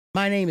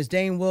My name is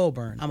Dane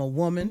Wilburn. I'm a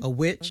woman, a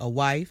witch, a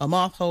wife, a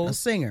moth host, a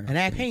singer, an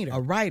actor, painter, a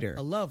writer,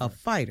 a lover, a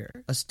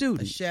fighter, a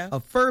student, a chef,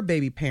 a fur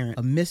baby parent,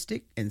 a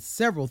mystic, and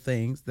several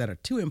things that are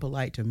too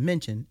impolite to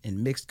mention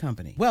in mixed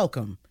company.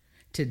 Welcome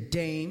to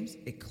Dame's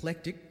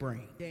Eclectic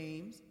Brain.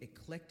 Dame's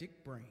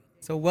Eclectic Brain.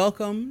 So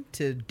welcome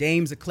to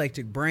Dame's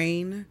Eclectic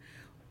Brain,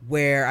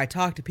 where I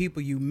talk to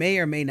people you may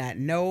or may not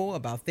know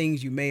about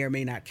things you may or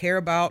may not care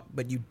about,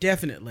 but you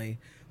definitely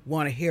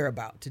want to hear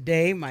about.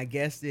 Today, my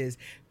guest is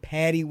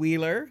Patty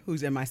Wheeler,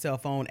 who's in my cell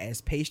phone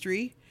as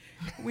Pastry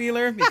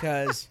Wheeler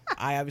because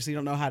I obviously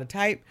don't know how to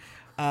type.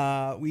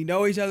 We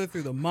know each other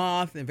through the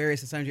Moth and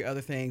various and sundry other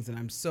things, and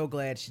I'm so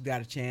glad she's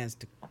got a chance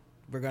to.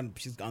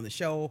 She's on the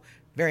show.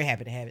 Very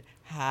happy to have it.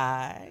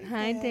 Hi.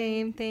 Hi,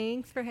 Dame.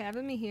 Thanks for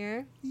having me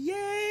here.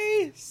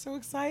 Yay! So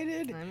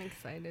excited. I'm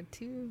excited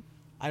too.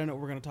 I don't know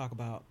what we're going to talk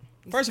about.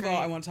 First of all,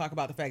 I want to talk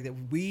about the fact that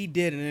we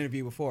did an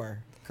interview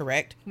before,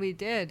 correct? We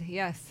did,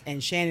 yes.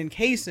 And Shannon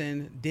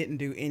Kaysen didn't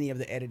do any of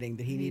the editing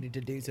that he needed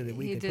to do so that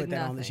we could put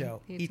that on the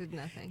show. He did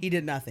nothing. He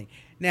did nothing.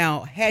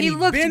 Now, had he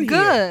looked been good.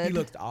 here, he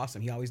looked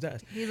awesome. He always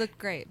does. He looked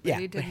great. But yeah,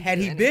 he but didn't had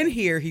do he anything. been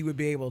here, he would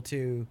be able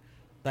to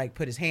like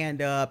put his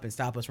hand up and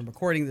stop us from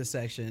recording this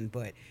section.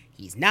 But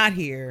he's not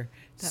here.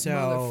 That so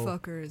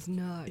motherfucker is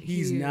not here.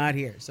 He's not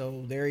here.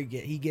 So there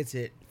he gets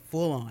it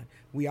full on.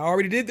 We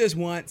already did this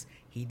once.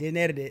 He didn't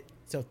edit it.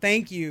 So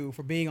thank you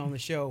for being on the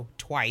show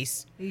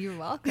twice. You're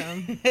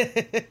welcome.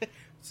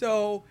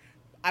 So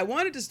I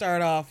wanted to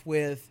start off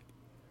with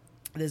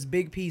this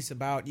big piece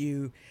about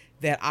you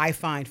that I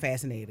find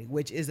fascinating,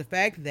 which is the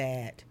fact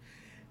that,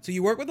 so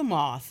you work with the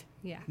Moth.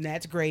 Yeah. And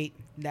that's great.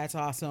 That's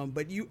awesome.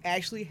 But you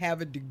actually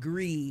have a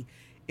degree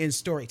in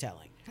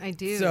storytelling. I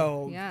do.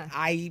 So yeah.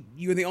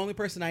 you're the only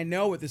person I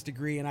know with this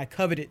degree, and I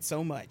covet it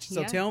so much.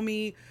 So Yeah. tell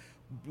me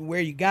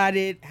where you got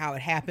it, how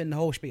it happened, the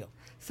whole spiel.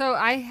 So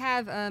I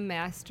have a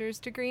master's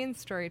degree in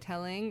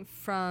storytelling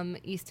from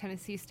East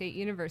Tennessee State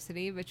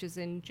University, which is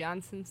in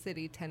Johnson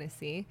City,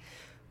 Tennessee,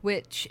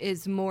 which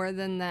is more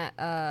than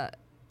that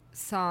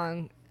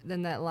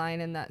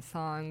line in that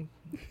song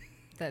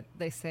that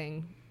they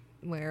sing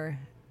where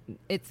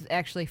it's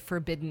actually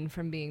forbidden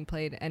from being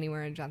played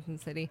anywhere in Johnson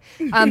City.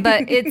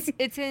 But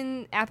it's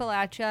in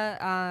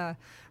Appalachia,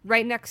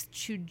 right next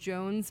to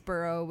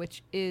Jonesboro,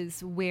 which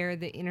is where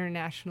the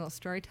International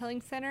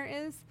Storytelling Center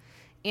is.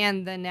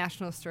 And the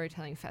National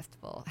Storytelling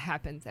Festival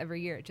happens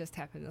every year. It just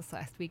happened this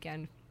last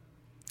weekend.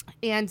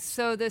 And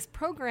so this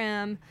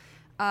program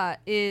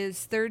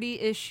is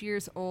 30-ish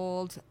years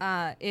old.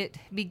 It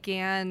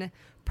began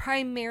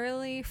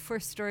primarily for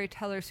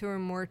storytellers who are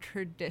more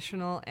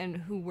traditional and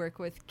who work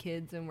with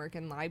kids and work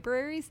in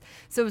libraries.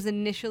 So it was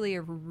initially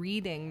a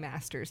reading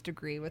master's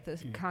degree with a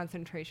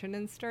concentration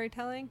in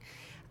storytelling.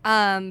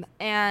 And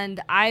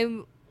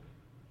I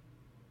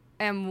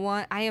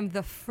am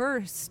the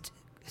first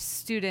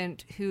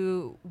student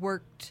who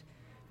worked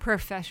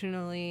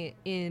professionally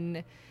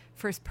in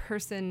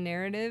first-person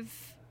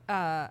narrative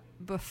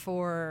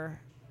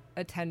before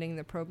attending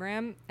the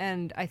program,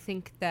 and I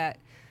think that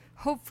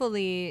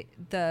hopefully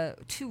the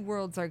two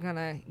worlds are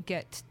gonna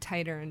get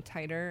tighter and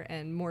tighter,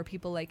 and more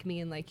people like me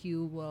and like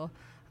you will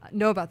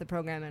know about the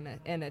program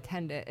and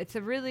attend it. It's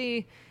a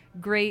really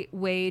great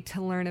way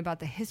to learn about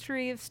the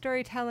history of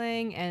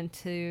storytelling and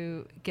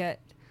to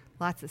get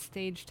lots of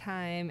stage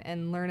time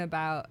and learn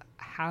about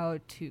how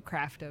to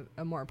craft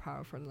a more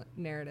powerful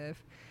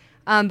narrative.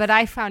 But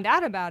I found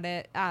out about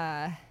it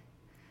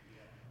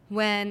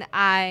when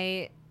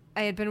I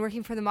had been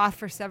working for the Moth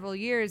for several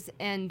years,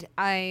 and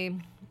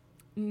I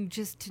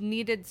just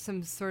needed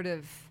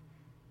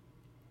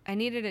I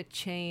needed a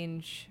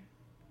change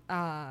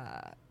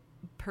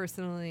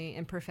personally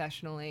and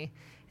professionally.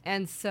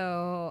 And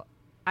so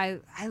I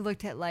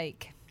looked at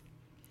like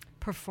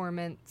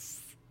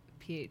performance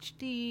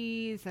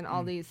PhDs and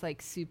all these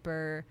like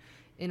super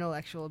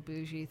intellectual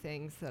bougie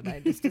things that I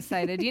just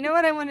decided, you know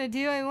what I want to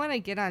do? I want to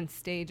get on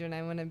stage and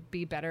I want to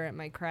be better at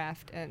my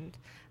craft. And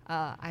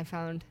I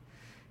found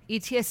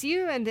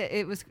ETSU and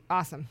it was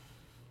awesome.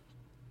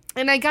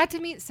 And I got to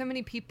meet so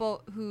many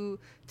people who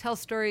tell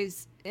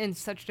stories in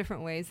such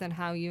different ways than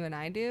how you and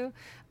I do.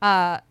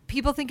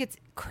 People think it's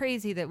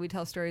crazy that we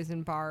tell stories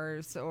in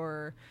bars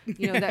or,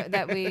 you know,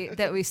 that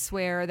we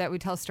swear, that we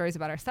tell stories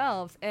about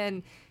ourselves.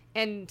 And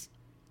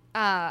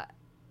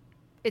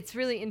it's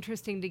really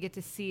interesting to get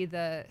to see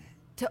to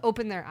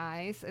open their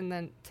eyes and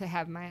then to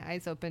have my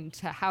eyes open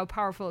to how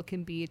powerful it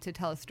can be to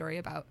tell a story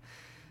about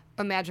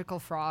a magical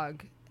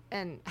frog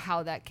and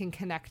how that can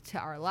connect to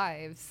our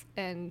lives.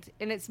 And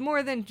it's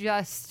more than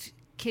just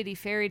kiddie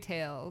fairy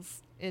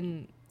tales.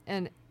 And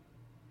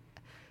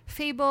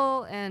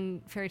fable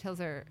and fairy tales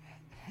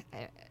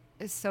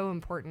is so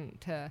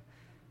important to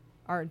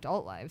our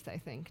adult lives, I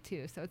think,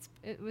 too. So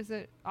it was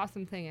an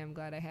awesome thing. I'm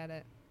glad I had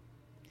it.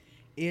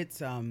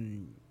 It's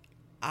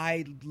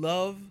I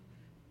love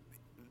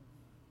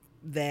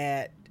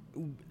that.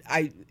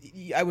 I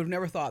would have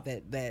never thought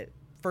that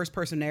first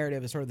person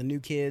narrative is sort of the new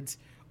kids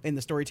in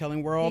the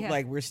storytelling world. Yeah.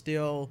 Like we're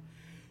still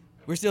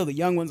we're still the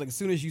young ones. Like as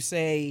soon as you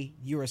say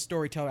you're a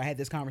storyteller, I had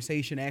this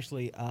conversation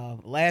actually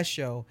last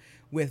show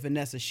with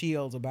Vanessa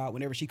Shields about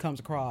whenever she comes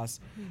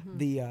across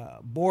the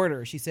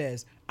border, she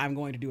says, I'm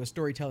going to do a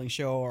storytelling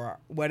show or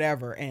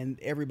whatever. And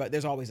everybody,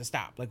 there's always a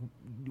stop. Like,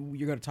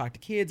 you're going to talk to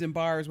kids in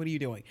bars. What are you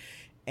doing?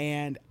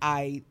 And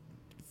I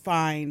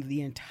find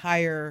the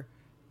entire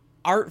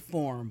art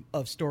form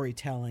of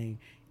storytelling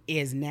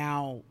is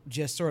now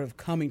just sort of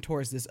coming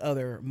towards this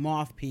other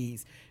moth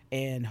piece.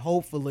 And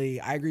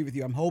hopefully, I agree with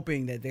you. I'm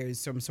hoping that there's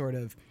some sort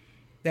of,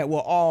 that we'll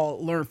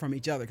all learn from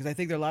each other. Because I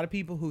think there are a lot of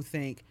people who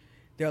think,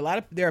 there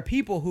are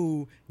people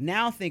who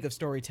now think of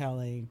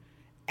storytelling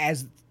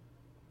as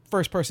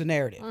first person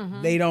narrative.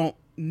 They don't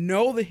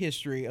know the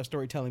history of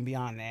storytelling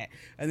beyond that.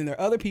 And then there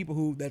are other people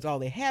who that's all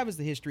they have is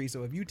the history.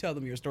 So if you tell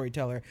them you're a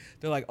storyteller,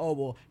 they're like, oh,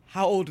 well,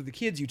 how old are the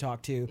kids you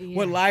talk to? Yeah.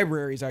 What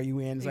libraries are you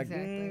in? It's like,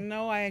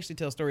 no, I actually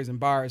tell stories in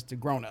bars to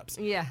grown-ups.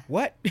 Yeah.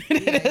 What? Yeah,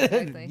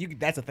 exactly.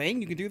 That's a thing?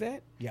 You can do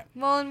that? Yeah.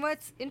 Well, and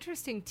what's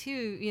interesting, too,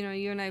 you know,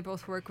 you and I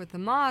both work with The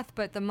Moth,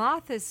 but The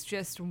Moth is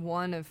just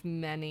one of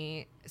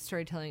many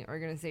storytelling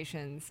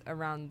organizations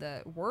around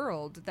the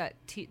world that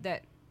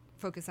that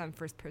focus on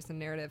first-person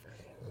narrative.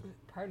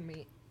 Pardon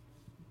me.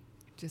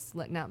 Just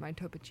letting out my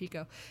Topo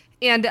Chico.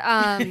 And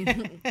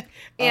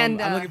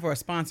and I'm looking for a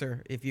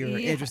sponsor if you're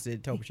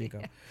interested, Topo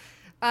Chico.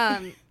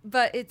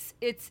 But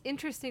it's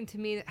interesting to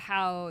me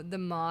how The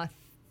Moth,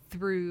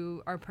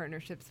 through our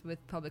partnerships with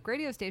public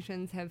radio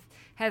stations,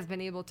 has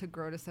been able to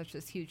grow to such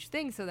this huge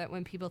thing, so that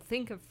when people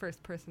think of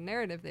first person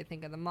narrative, they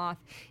think of The Moth,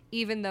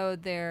 even though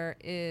there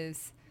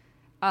is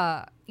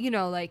you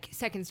know, like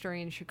Second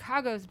Story in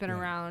Chicago has been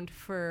around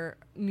for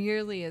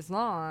nearly as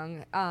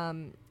long,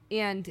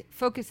 and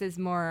focuses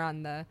more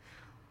on the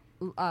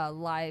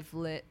live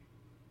lit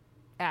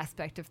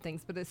aspect of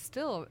things, but it's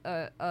still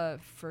a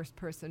first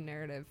person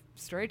narrative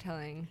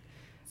storytelling.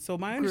 So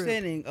my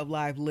understanding of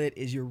live lit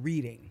is you're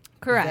reading.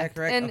 Correct. Is that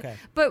correct? And, okay.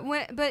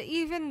 But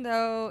even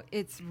though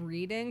it's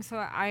reading, so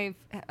I've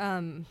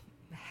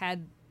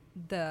had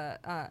the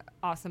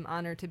awesome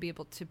honor to be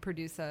able to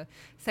produce a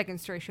Second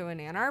Story show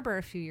in Ann Arbor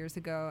a few years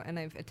ago, and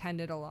I've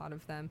attended a lot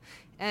of them.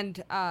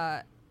 And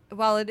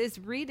while it is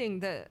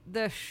reading,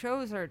 the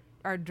shows are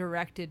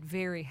directed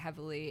very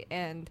heavily,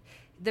 and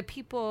the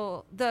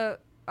people, the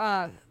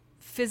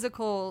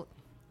physical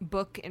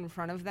book in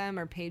front of them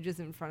or pages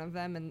in front of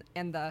them,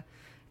 and the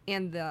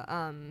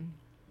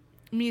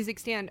music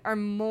stand are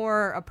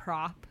more a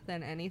prop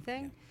than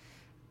anything.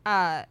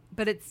 But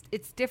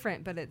it's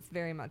different, but it's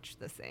very much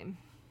the same.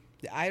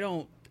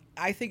 I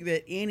think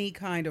that any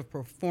kind of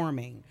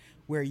performing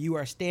where you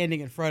are standing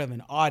in front of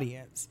an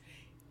audience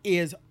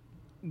is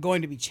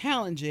going to be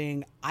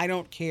challenging. I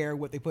don't care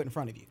what they put in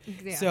front of you.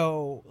 Yeah.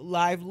 So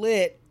live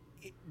lit,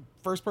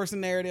 first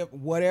person narrative,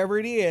 whatever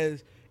it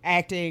is,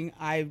 acting.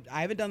 I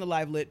haven't done the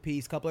live lit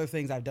piece. A couple of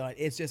things I've done.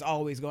 It's just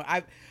always going.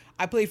 I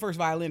played first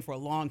violin for a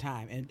long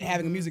time, and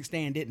having a music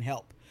stand didn't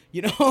help.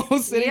 You know,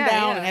 sitting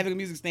down and having a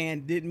music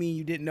stand didn't mean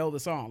you didn't know the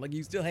song. Like,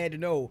 you still had to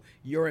know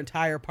your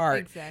entire part,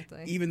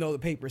 exactly, even though the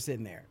paper's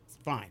sitting there. It's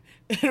fine.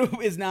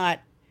 It's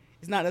not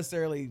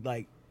necessarily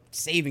like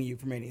saving you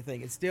from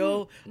anything. It's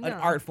still an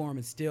art form.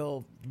 It's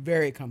still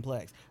very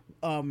complex.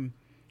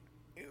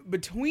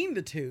 Between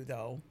the two,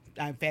 though,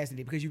 I'm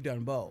fascinated because you've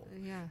done both.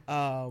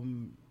 Yeah.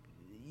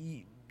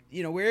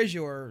 You know, where's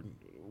your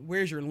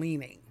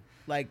leaning?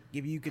 Like,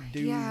 if you could do.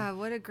 Yeah.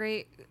 What a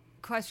great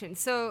question.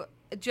 So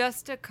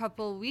just a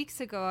couple weeks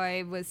ago,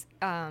 I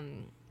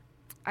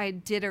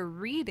did a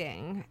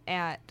reading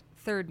at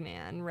Third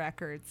Man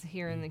Records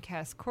here in the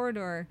Cass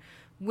Corridor,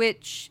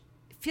 which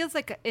feels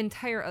like an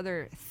entire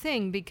other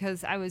thing,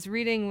 because I was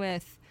reading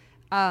with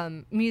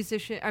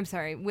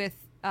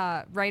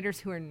writers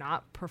who are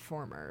not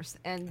performers,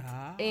 and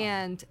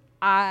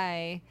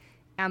I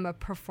am a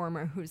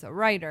performer who's a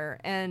writer,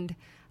 and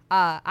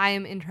I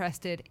am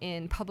interested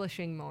in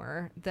publishing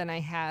more than I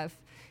have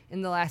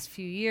in the last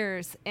few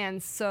years,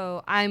 and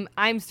so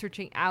I'm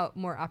searching out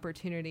more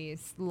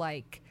opportunities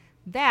like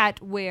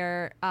that,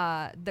 where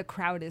the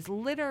crowd is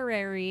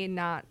literary,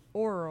 not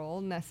oral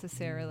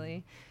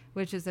necessarily,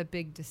 which is a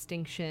big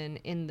distinction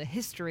in the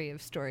history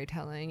of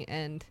storytelling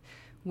and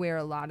where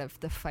a lot of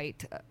the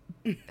fight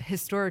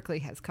historically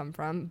has come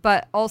from.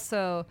 But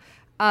also,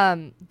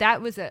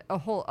 that was a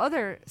whole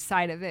other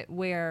side of it,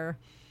 where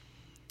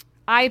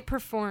I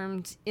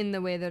performed in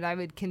the way that I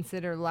would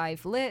consider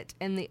live lit,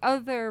 and the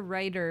other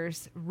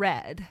writers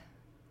read.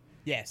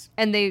 Yes.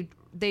 And they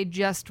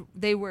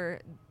were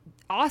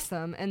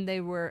awesome, and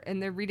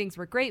their readings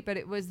were great, but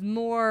it was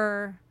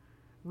more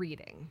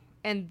reading.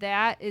 And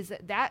that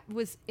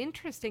was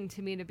interesting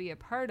to me to be a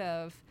part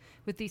of,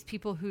 with these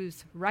people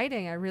whose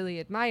writing I really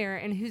admire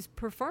and whose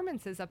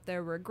performances up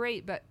there were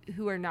great, but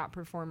who are not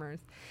performers.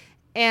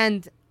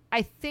 And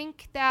I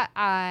think that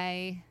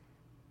I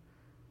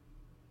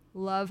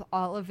love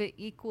all of it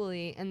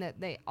equally, and that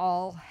they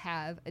all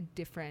have a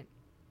different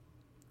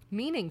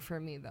meaning for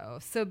me, though.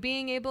 So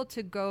being able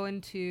to go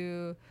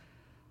into,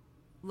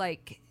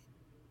 like,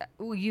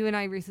 you and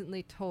I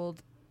recently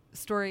told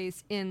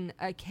stories in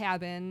a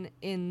cabin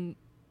in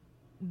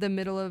the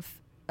middle of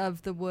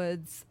of the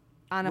woods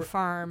on a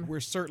farm. We're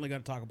certainly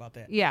going to talk about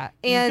that. Yeah.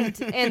 And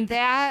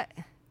that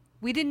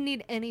we didn't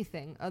need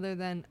anything other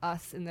than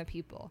us and the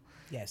people.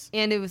 Yes.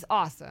 And it was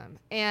awesome.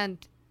 And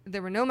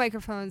there were no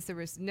microphones. There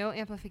was no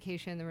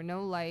amplification. There were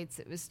no lights.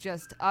 It was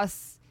just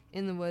us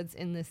in the woods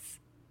in this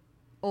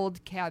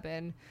old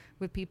cabin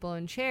with people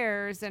in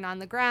chairs and on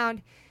the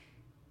ground.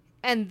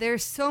 And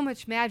there's so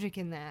much magic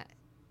in that.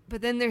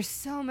 But then there's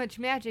so much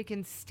magic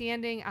in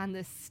standing on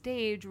this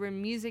stage where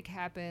music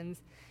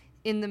happens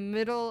in the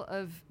middle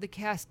of the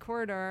cast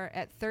corridor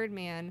at Third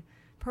Man,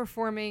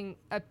 performing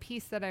a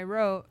piece that I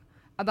wrote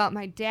about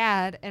my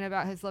dad and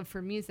about his love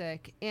for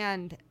music,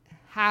 and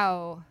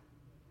how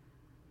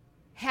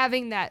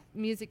having that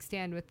music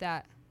stand with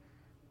that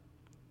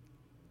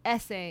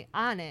essay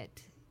on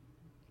it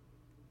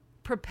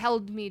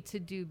propelled me to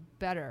do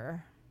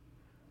better.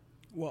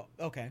 Well,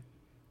 okay.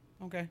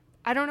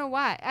 I don't know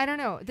why. I don't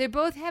know. They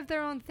both have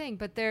their own thing,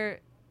 but they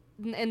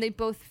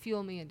both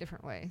fuel me in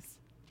different ways.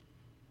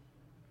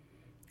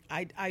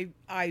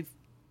 I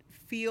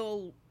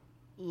feel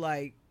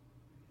like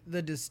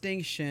the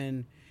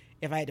distinction,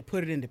 if I had to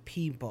put it into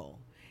people,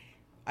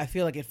 I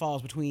feel like it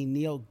falls between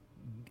Neil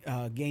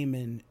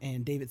Gaiman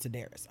and David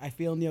Sedaris. I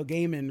feel Neil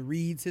Gaiman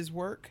reads his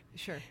work,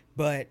 Sure,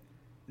 but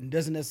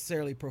doesn't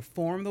necessarily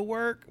perform the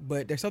work.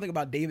 But there's something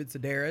about David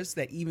Sedaris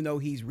that even though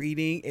he's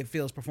reading, it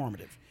feels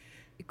performative.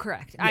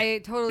 correct. Yeah. I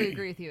totally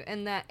agree with you,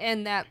 and that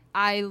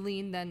I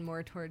lean then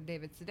more toward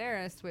David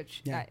Sedaris,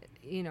 which I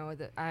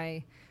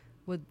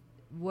would.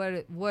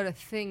 What a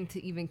thing to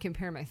even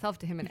compare myself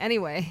to him in any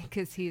way,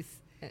 because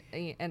he's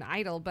an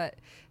idol. But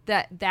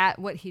that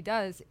what he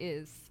does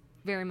is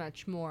very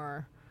much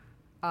more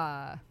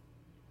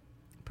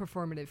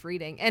performative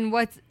reading. And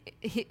what's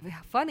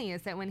funny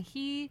is that when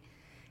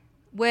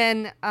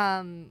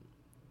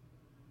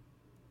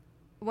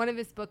one of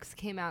his books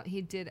came out,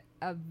 he did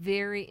a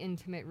very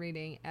intimate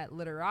reading at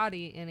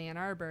Literati in Ann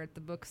Arbor at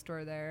the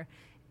bookstore there.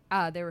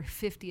 There were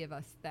 50 of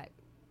us that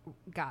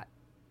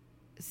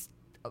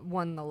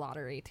won the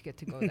lottery to get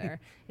to go there.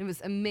 It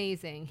was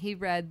amazing. He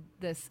read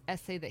this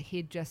essay that he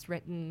had just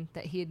written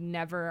that he had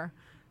never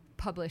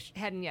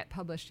hadn't yet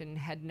published and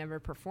had never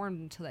performed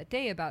until that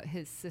day, about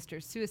his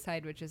sister's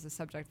suicide, which is a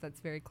subject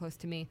that's very close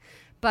to me.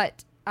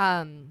 But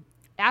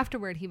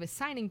afterward, he was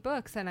signing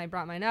books, and I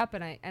brought mine up,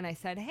 and I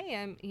said, "Hey,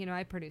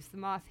 I produced The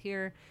Moth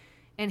here,"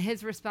 and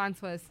his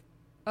response was,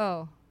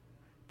 "Oh,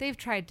 they've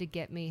tried to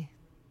get me."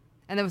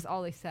 And that was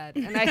all he said.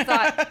 And I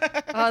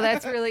thought, oh,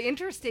 that's really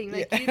interesting.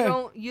 Like,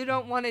 you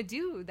don't want to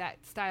do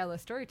that style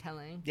of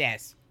storytelling.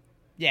 Yes.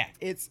 Yeah.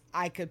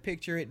 I could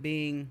picture it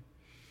being,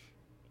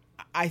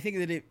 I think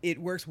that it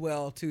works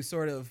well to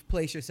sort of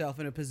place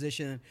yourself in a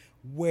position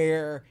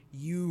where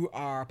you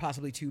are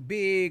possibly too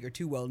big or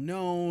too well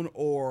known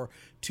or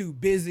too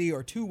busy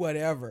or too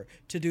whatever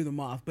to do The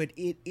Moth. But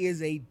it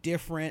is a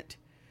different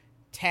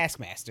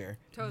taskmaster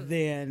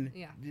than,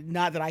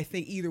 not that I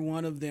think either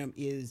one of them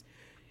is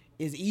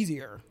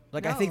easier.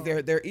 Like, no. I think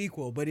they're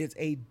equal, but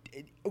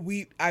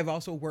I've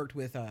also worked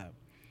with,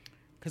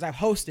 cause I've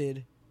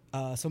hosted,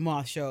 some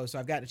Moth shows. So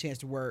I've gotten a chance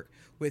to work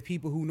with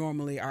people who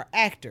normally are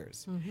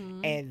actors,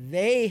 and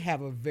they have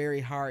a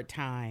very hard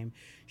time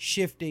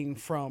shifting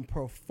from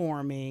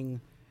performing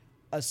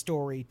a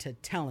story to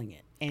telling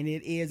it. And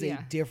it is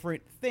a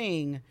different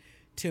thing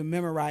to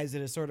memorize it,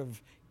 and sort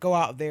of go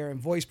out there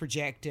and voice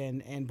project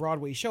and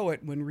Broadway show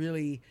it, when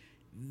really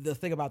the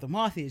thing about The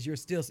Moth is you're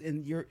still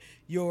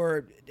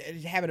you're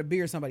having a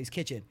beer in somebody's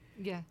kitchen.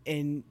 Yeah.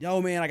 And,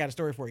 oh man, I got a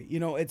story for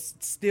you. It's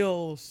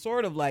still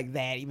sort of like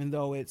that, even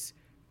though it's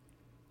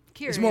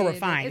curated. It's more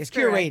refined. It's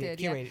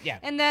curated. Yeah.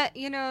 And that,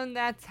 and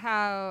that's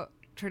how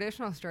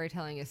traditional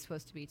storytelling is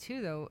supposed to be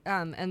too, though.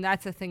 And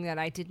that's a thing that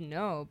I didn't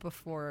know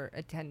before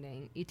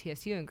attending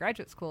ETSU in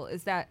graduate school,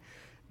 is that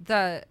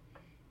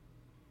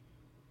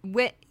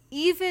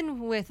even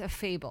with a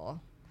fable,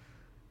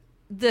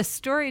 the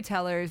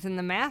storytellers and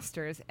the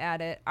masters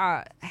at it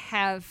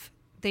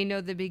they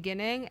know the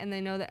beginning and they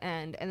know the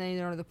end and they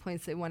know the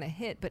points they want to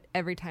hit, but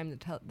every time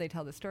they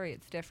tell the story,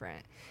 it's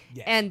different.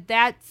 Yes. And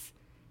that's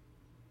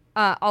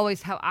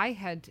always how I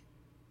had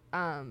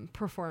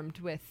performed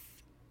with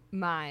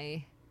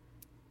my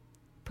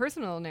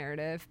personal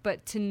narrative,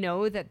 but to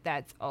know that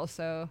that's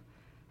also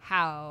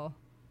how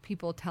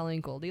people telling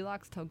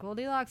Goldilocks tell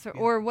Goldilocks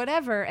or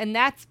whatever, and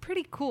that's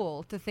pretty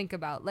cool to think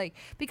about, like,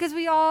 because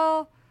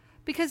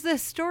the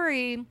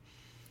story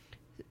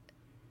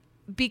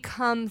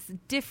becomes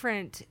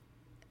different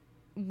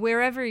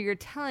wherever you're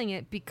telling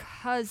it,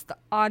 because the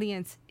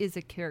audience is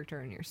a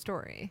character in your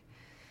story.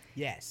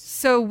 Yes.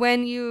 So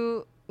when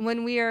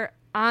we are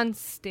on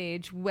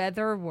stage,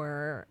 whether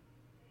we're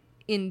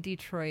in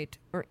Detroit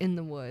or in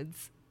the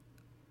woods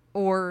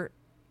or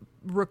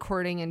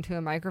recording into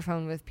a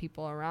microphone with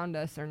people around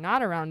us or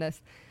not around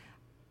us,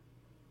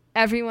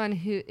 everyone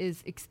who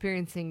is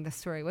experiencing the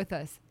story with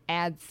us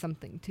adds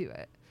something to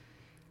it.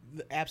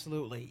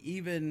 Absolutely.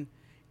 Even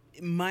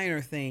minor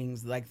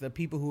things like the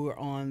people who are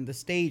on the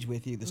stage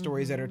with you, the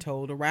stories that are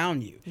told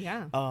around you.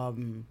 Yeah.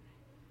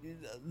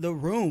 The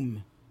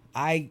room.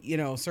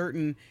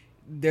 Certain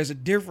there's a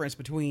difference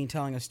between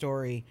telling a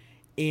story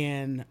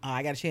in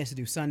I got a chance to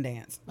do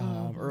Sundance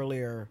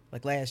earlier,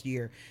 like last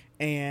year,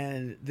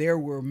 and there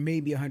were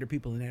maybe 100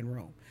 people in that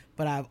room.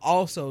 But I've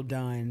also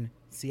done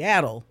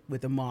Seattle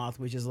with the Moth,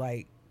 which is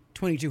like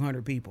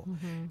 2,200 people.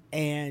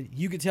 And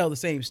you could tell the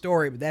same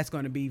story, but that's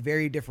going to be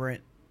very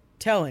different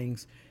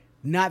tellings.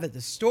 Not that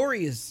the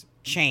story is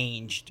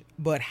changed,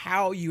 but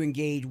how you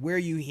engage, where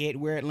you hit,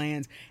 where it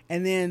lands.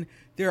 And then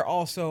there are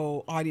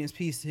also audience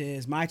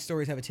pieces. My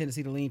stories have a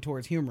tendency to lean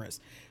towards humorous,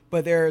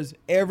 but there's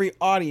every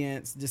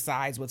audience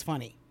decides what's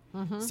funny.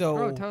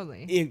 So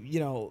totally.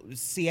 if,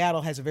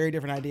 Seattle has a very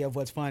different idea of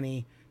what's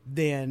funny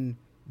than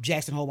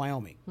Jackson Hole,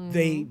 Wyoming.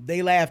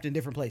 They laughed in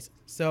different places.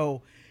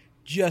 So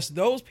just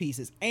those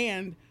pieces.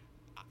 And,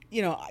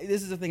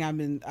 this is the thing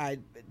I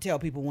tell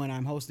people when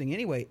I'm hosting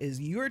anyway, is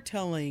you're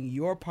telling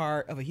your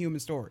part of a human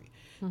story.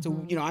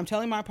 So, I'm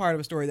telling my part of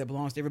a story that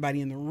belongs to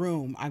everybody in the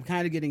room. I'm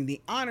kind of getting the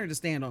honor to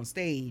stand on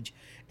stage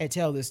and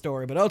tell this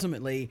story. But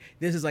ultimately,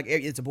 this is like,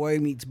 it's a boy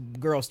meets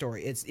girl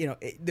story. It's,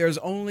 there's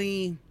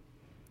only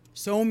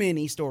so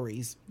many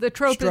stories. The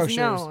trope is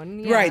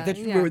known. Yeah, right.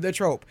 The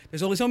trope.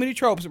 There's only so many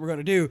tropes that we're going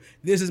to do.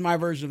 This is my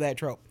version of that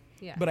trope.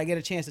 Yeah. But I get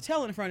a chance to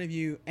tell it in front of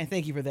you, and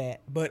thank you for that.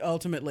 But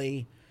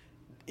ultimately,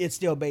 it's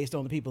still based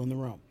on the people in the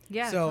room.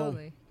 Yeah, so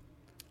totally.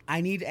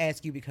 I need to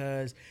ask you,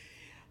 because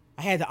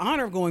I had the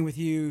honor of going with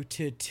you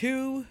to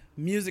 2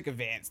 music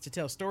events to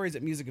tell stories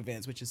at music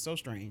events, which is so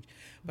strange.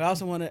 But I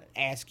also want to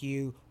ask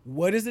you,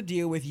 what is the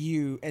deal with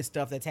you and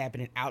stuff that's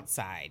happening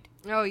outside?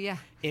 Oh, yeah.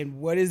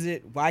 And what is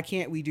it? Why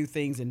can't we do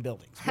things in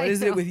buildings? What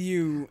is it with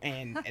you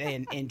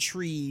and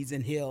trees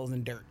and hills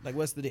and dirt? Like,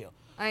 what's the deal?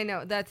 I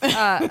know. That's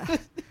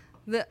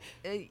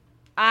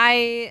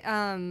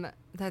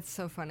that's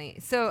so funny.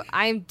 So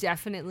I'm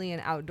definitely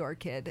an outdoor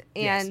kid,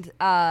 and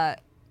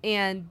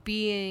and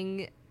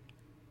being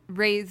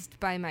raised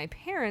by my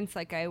parents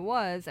like I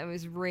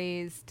was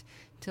raised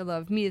to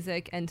love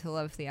music and to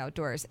love the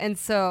outdoors. And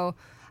so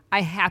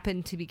I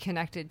happen to be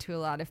connected to a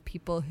lot of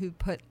people who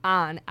put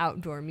on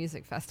outdoor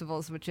music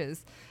festivals, which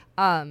is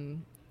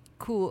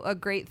cool, a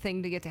great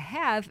thing to get to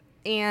have.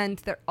 And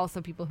there are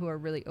also people who are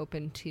really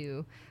open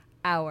to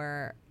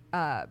our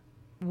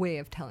way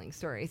of telling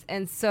stories.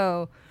 And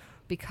so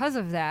because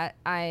of that,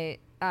 I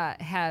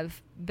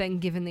have been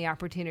given the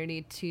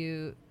opportunity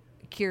to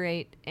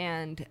curate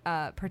and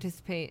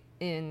participate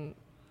in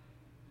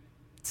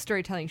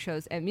storytelling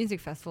shows at music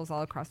festivals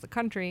all across the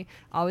country,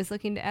 always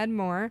looking to add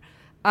more.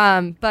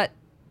 But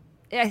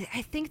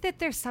I think that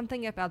there's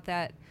something about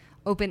that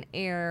open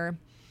air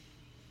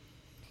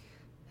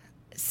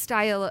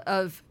style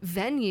of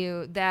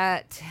venue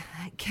that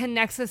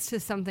connects us to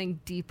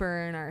something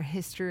deeper in our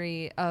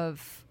history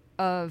of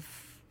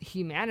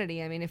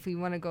humanity. I mean, if we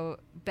want to go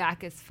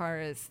back as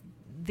far as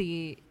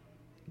the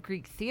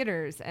Greek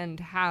theaters and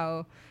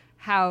how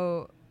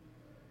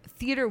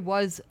theater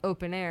was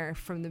open air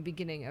from the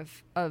beginning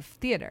of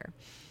theater.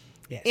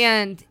 Yes.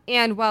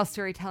 And while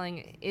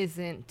storytelling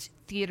isn't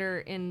theater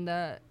in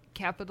the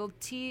capital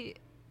T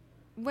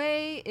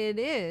way, it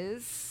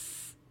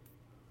is.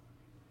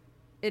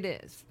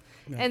 Yeah.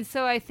 And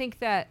so I think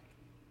that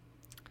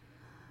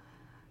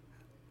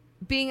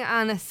being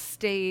on a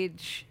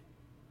stage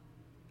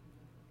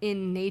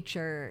in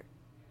nature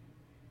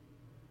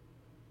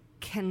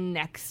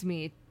connects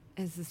me.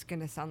 Is this going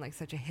to sound like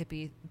such a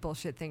hippie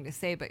bullshit thing to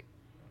say, but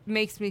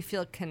makes me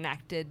feel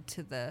connected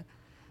to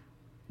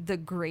the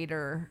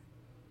greater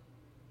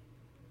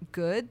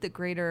good,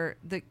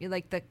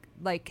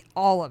 like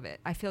all of it.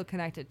 I feel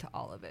connected to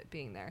all of it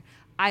being there.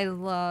 I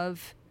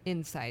love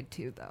inside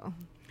too, though.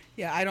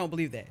 Yeah, I don't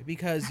believe that,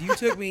 because you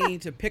took me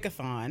to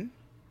Pickathon,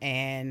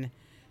 and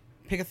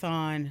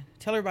Pickathon,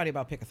 tell everybody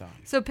about Pickathon.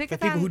 So Pickathon, for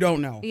people who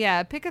don't know.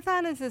 Yeah,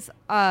 Pickathon is this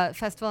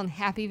festival in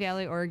Happy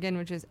Valley, Oregon,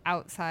 which is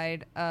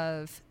outside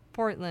of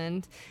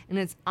Portland, and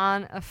it's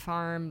on a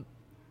farm.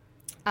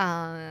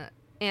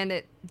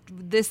 And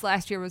this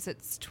last year was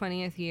its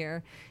 20th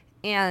year,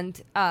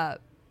 and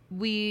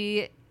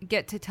we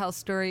get to tell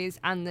stories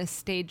on this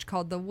stage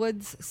called the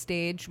Woods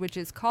Stage, which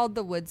is called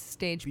the Woods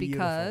Stage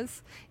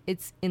because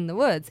it's in the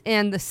woods.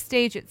 And the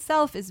stage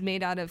itself is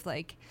made out of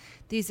like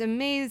these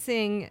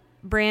amazing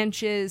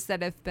branches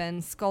that have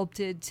been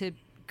sculpted to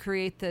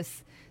create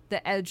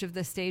the edge of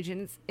the stage,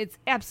 and it's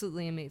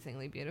absolutely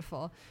amazingly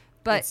beautiful.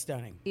 But it's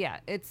stunning. Yeah,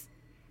 it's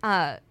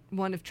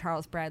one of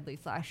Charles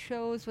Bradley's last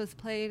shows was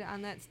played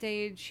on that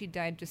stage. She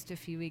died just a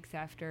few weeks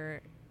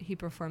after he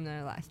performed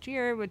there last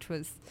year, which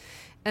was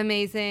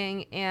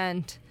amazing.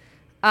 And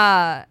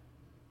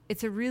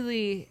it's a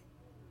really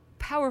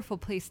powerful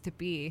place to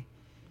be.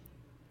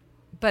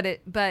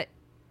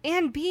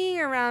 And being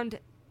around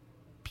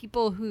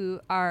people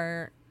who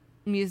are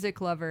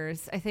music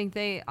lovers, I think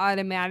they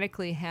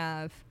automatically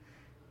have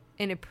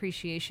an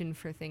appreciation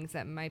for things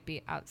that might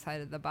be outside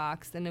of the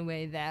box in a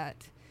way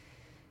that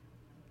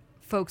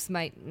folks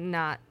might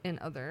not in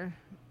other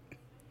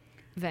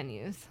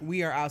venues.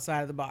 We are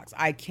outside of the box.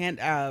 I can't,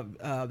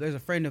 there's a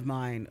friend of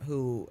mine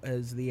who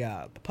is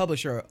the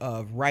publisher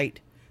of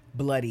Write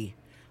Bloody,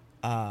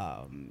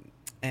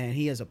 and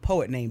he has a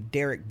poet named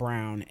Derek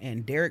Brown,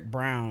 and Derek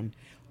Brown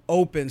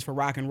opens for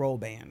rock and roll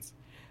bands.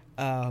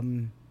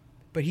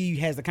 But he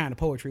has the kind of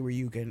poetry where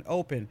you can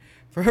open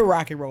for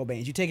rock and roll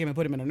bands. You take him and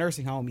put him in a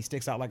nursing home, he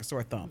sticks out like a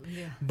sore thumb.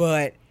 Yeah.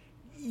 But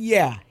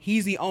yeah,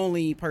 he's the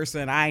only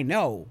person I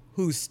know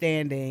who's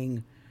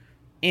standing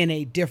in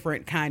a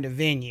different kind of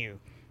venue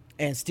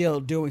and still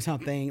doing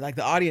something. Like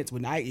the audience,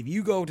 if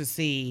you go to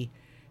see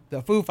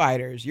the Foo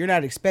Fighters, you're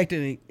not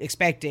expecting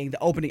the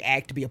opening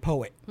act to be a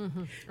poet.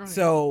 Mm-hmm. Right.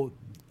 So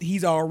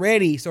he's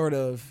already sort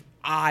of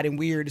odd and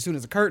weird as soon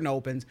as the curtain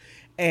opens,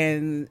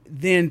 and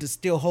then to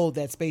still hold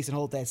that space and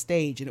hold that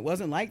stage. And it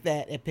wasn't like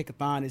that at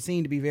Pickathon. It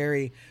seemed to be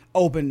very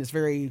open, this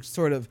very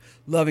sort of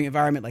loving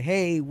environment, like,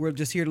 hey, we're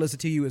just here to listen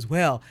to you as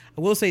well.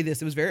 I will say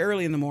this, it was very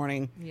early in the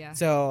morning. Yeah.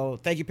 So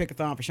thank you,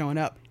 Pickathon, for showing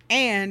up.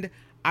 And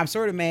I'm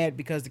sort of mad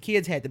because the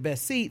kids had the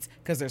best seats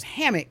because there's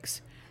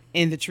hammocks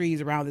in the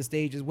trees around the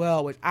stage as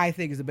well, which I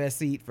think is the best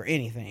seat for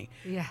anything.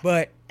 Yeah.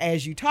 But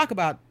as you talk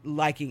about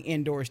liking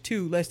indoors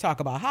too, let's talk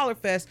about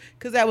Hollerfest,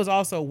 because that was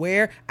also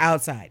where?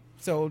 Outside.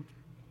 So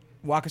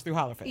walk us through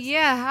Hollerfest.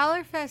 Yeah,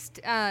 Hollerfest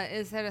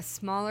is at a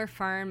smaller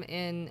farm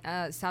in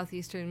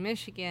southeastern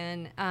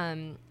Michigan.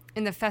 And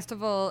the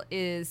festival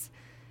is...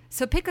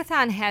 So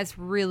Pickathon has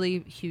really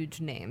huge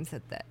names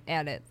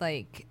at it.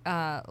 Like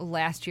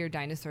last year,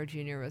 Dinosaur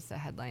Jr. was the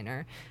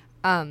headliner.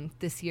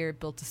 This year,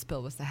 Built to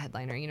Spill was the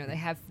headliner. You know, they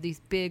have these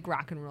big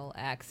rock and roll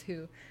acts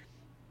who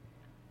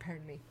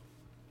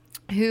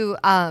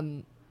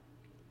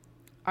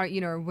are,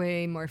 you know, are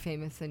way more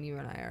famous than you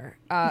and I are.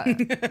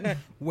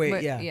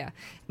 Yeah.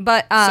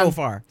 But so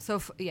far.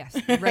 Yes,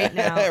 right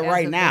now.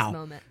 Right now. This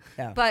moment.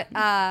 Yeah. But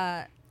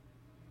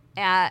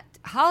at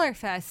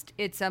Hollerfest,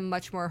 it's a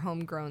much more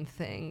homegrown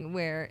thing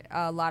where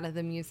a lot of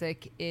the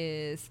music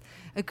is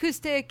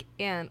acoustic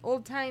and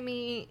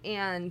old-timey,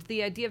 and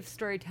the idea of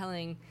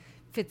storytelling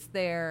fits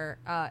there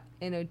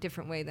in a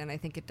different way than I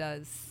think it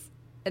does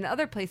in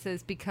other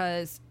places,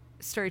 because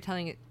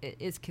storytelling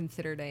is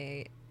considered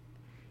an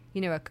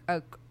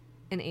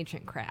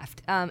ancient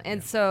craft.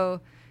 So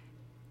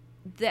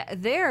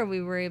there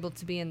we were able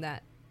to be in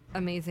that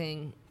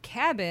amazing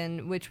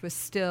cabin, which was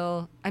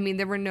still, I mean,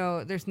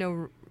 there's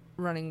no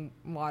running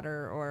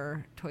water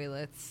or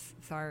toilets,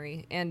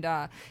 sorry, and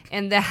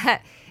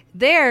that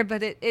there,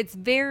 but it's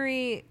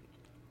very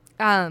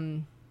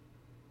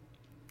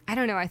I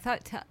don't know, I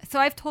thought so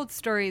I've told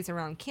stories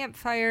around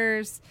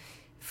campfires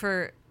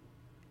for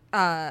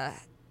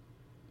I've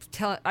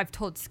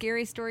told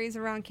scary stories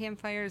around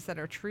campfires that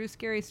are true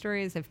scary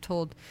stories. I've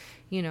told,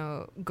 you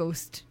know,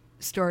 ghost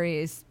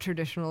stories,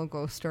 traditional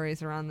ghost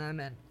stories around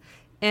them,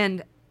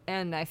 and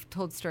I've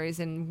told stories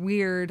in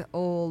weird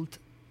old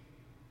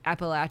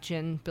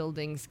Appalachian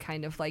buildings,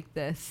 kind of like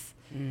this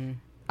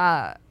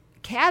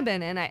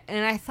cabin, and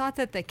I thought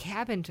that the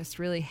cabin just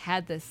really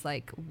had this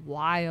like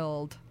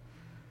wild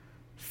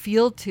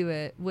feel to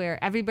it,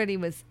 where everybody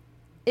was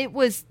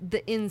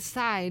the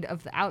inside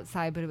of the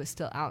outside, but it was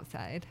still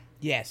outside.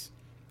 Yes.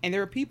 And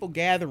there were people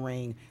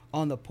gathering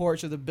on the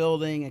porch of the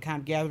building and kind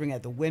of gathering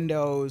at the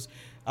windows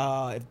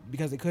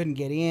because they couldn't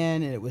get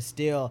in, and it was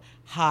still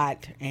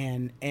hot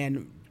and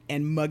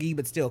muggy,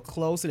 but still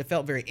close, and it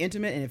felt very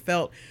intimate, and it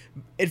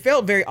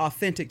felt very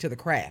authentic to the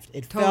craft.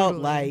 It felt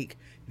like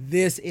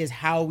this is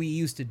how we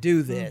used to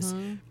do this.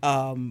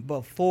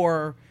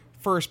 Before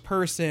first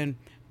person.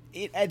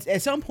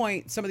 At some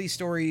point, some of these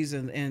stories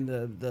and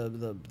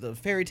the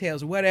fairy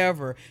tales or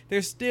whatever,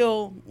 they're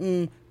still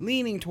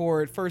leaning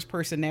toward first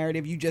person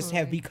narrative. You just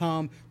have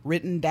become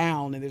written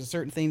down, and there's a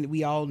certain thing that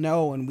we all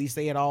know, and we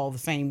say it all the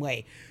same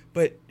way.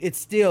 But it's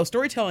still,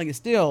 storytelling is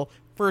still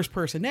first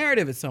person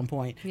narrative at some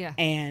point. Yeah.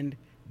 And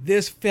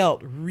this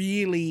felt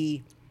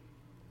really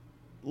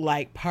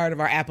like part of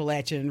our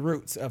Appalachian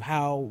roots of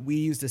how we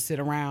used to sit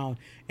around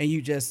and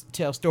you just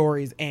tell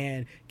stories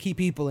and keep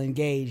people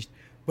engaged.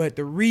 But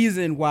the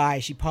reason why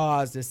she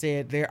paused and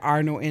said there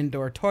are no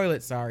indoor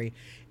toilets, sorry,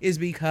 is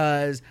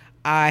because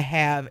I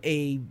have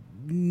a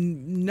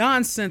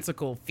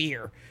nonsensical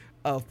fear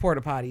of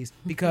porta potties,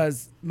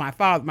 because my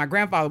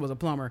grandfather was a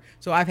plumber,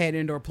 so I've had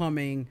indoor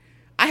plumbing.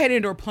 I had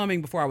indoor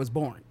plumbing before I was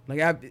born.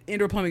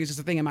 Indoor plumbing is just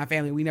a thing in my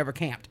family. We never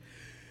camped.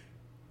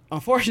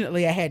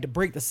 Unfortunately, I had to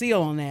break the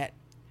seal on that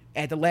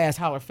at the last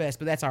Hollerfest,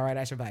 but that's all right.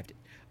 I survived it.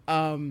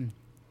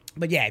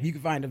 But yeah, if you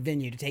could find a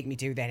venue to take me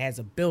to that has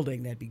a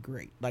building, that'd be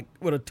great. Like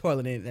with a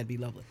toilet in it, that'd be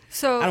lovely.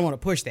 So I don't want to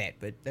push that,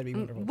 but that'd be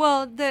wonderful.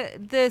 Well,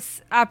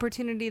 this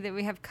opportunity that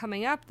we have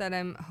coming up that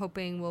I'm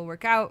hoping will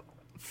work out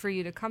for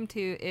you to come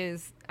to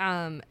is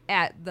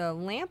at the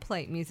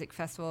Lamplight Music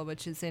Festival,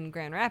 which is in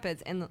Grand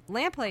Rapids. And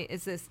Lamplight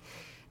is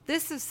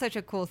this is such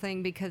a cool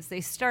thing because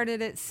they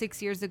started it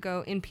 6 years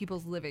ago in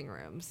people's living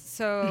rooms.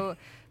 So,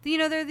 you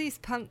know, there are these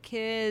punk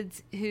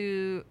kids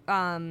who,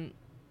 in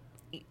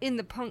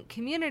the punk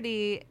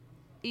community,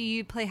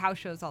 you play house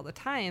shows all the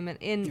time, and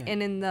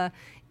in the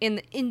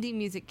indie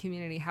music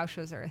community, house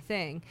shows are a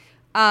thing.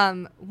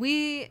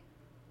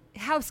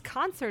 House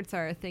concerts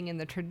are a thing in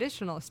the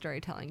traditional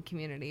storytelling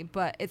community,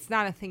 but it's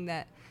not a thing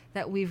that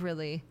we've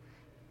really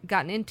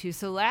gotten into.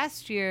 So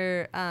last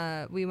year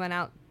we went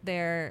out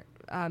there.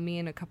 Me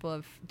and a couple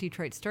of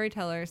Detroit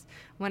storytellers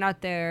went out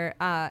there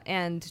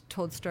and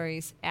told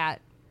stories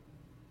at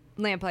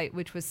Lamplight,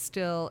 which was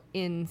still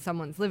in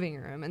someone's living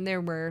room, and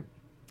there were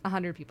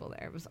 100 people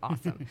there. It was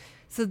awesome.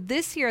 So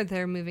this year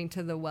they're moving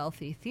to the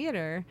Wealthy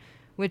Theater,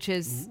 which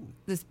is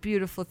this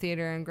beautiful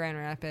theater in Grand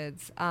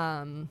Rapids,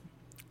 and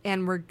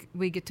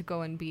we get to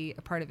go and be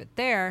a part of it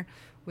there,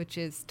 which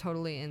is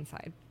totally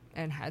inside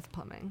and has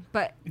plumbing.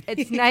 But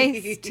it's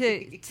nice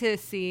to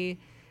see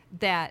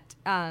that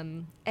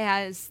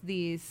as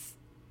these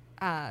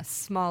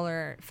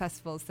smaller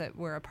festivals that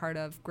we're a part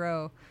of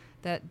grow,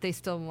 that they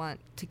still want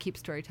to keep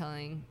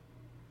storytelling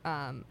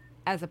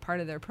as a part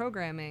of their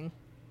programming,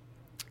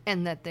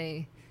 and that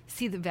they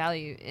see the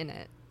value in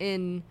it,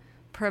 in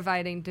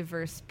providing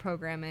diverse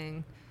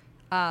programming,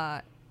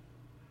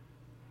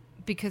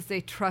 because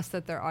they trust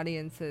that their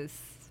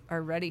audiences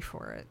are ready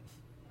for it.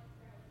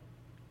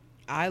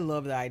 I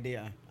love the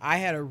idea. I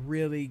had a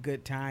really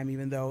good time,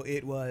 even though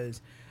it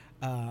was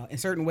in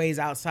certain ways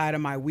outside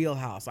of my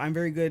wheelhouse. I'm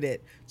very good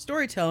at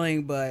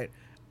storytelling, but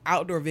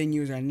outdoor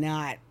venues are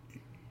not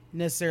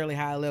necessarily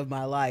how I live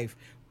my life.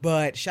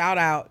 But shout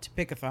out to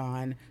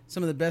Pickathon,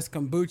 some of the best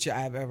kombucha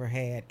I've ever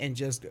had, and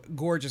just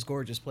gorgeous,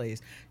 gorgeous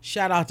place.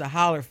 Shout out to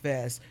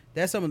Hollerfest.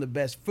 That's some of the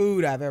best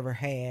food I've ever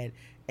had.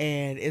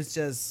 And it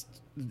was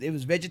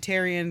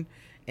vegetarian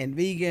and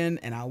vegan,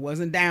 and I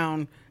wasn't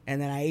down.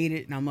 And then I ate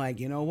it, and I'm like,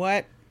 you know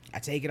what? I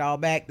take it all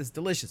back. It's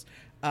delicious.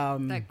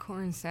 That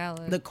corn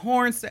salad. The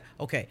corn salad.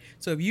 Okay,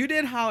 so if you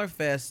did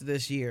Hollerfest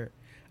this year,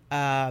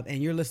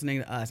 and you're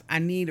listening to us, I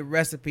need a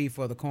recipe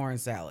for the corn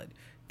salad,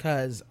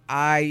 because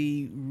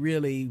I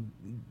really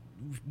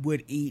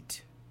would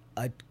eat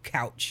a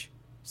couch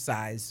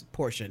size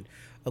portion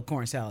of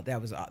corn salad.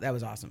 That was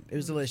awesome. It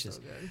was delicious.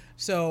 So good.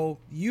 So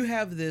you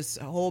have this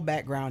whole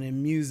background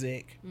in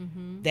music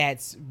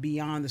that's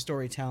beyond the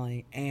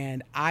storytelling,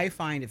 and I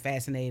find it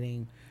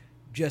fascinating,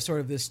 just sort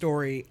of the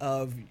story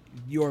of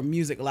your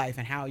music life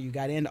and how you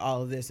got into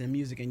all of this and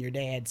music and your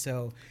dad.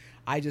 So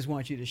I just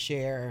want you to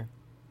share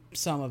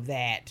some of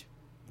that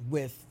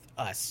with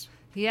us.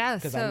 Yeah,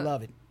 because I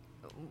love it.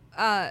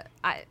 I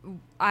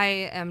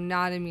am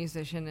not a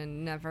musician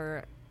and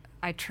never.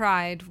 I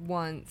tried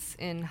once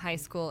in high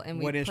school,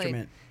 and what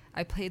instrument?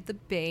 I played the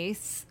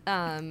bass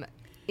in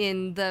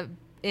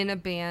a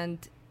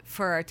band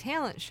for our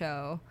talent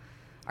show,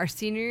 our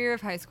senior year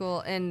of high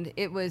school, and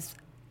it was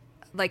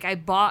like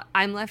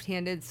I'm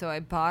left-handed, so I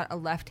bought a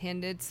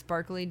left-handed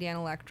sparkly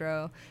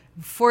Danelectro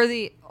for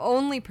the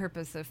only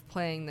purpose of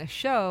playing the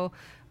show.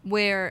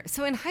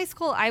 So in high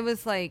school, I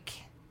was like,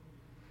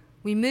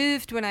 we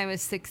moved when I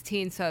was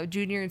 16, so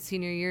junior and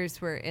senior years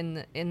were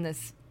in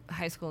this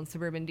high school in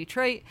suburban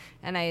Detroit,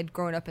 and I had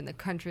grown up in the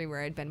country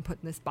where I'd been put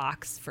in this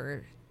box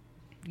for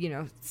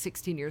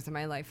 16 years of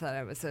my life, that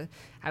I was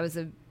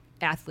a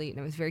athlete,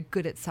 and I was very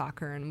good at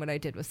soccer, and what I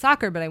did was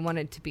soccer, but I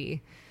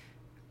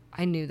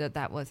knew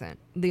that wasn't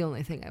the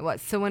only thing I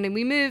was. So when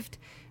we moved,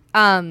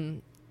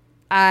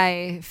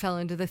 I fell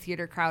into the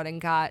theater crowd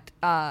and got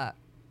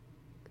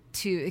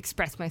to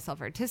express myself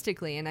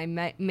artistically, and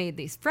I made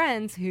these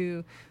friends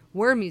who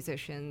were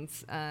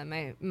musicians.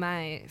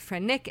 My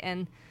friend Nick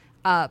and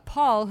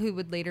Paul, who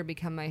would later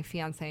become my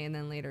fiance and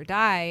then later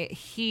die,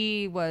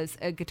 he was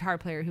a guitar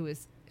player who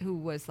was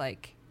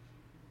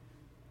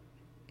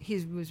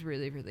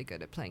really, really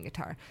good at playing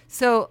guitar.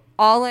 So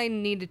all I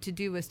needed to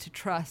do was to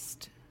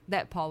trust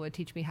that Paul would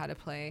teach me how to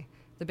play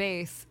the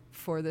bass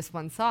for this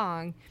one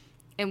song,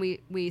 and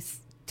we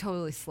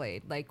totally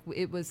slayed. Like,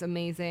 it was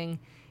amazing.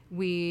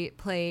 We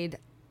played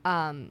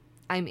I'm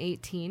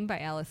 18 by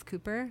Alice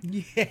Cooper.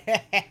 Yes.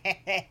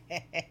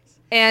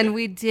 And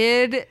we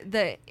did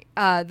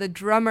the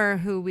drummer,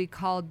 who we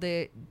called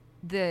the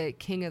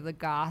King of the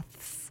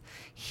Goths.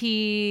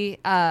 He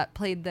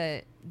played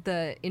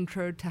the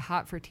intro to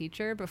Hot for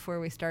Teacher before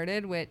we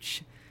started,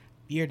 which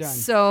you're done.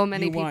 So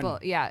many you people, won.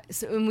 Yeah.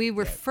 So when we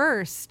were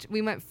first,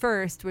 we went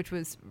first, which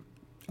was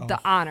the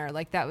honor.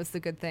 Like, that was the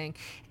good thing.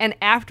 And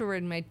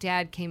afterward, my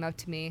dad came up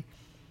to me,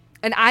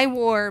 and I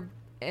wore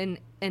an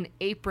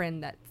apron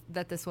that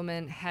this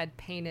woman had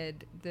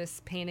painted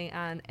this painting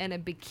on, and a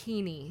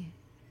bikini,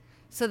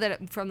 so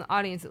that from the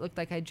audience it looked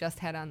like I just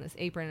had on this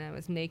apron and I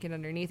was naked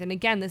underneath. And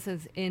again, this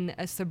is in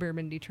a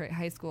suburban Detroit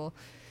high school.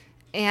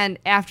 And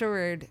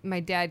afterward, my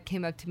dad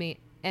came up to me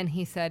and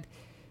he said,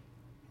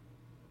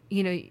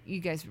 you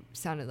guys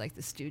sounded like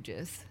the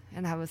Stooges.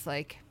 And I was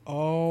like,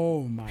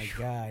 oh my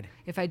God.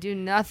 If I do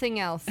nothing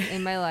else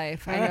in my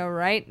life, I know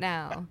right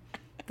now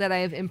that I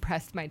have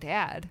impressed my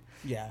dad.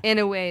 Yeah. In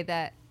a way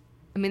that,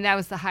 that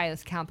was the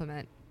highest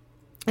compliment.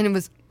 And it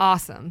was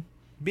awesome.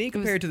 Being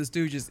compared to the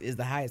Stooges is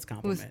the highest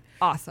compliment. It was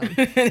awesome.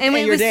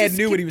 And your dad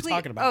knew what he was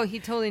talking about. Oh, he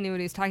totally knew what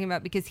he was talking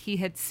about, because he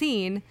had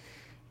seen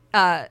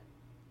the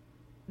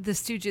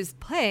Stooges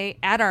play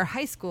at our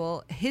high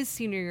school, his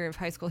senior year of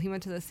high school. He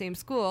went to the same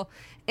school,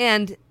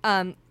 and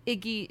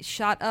Iggy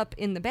shot up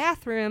in the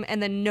bathroom,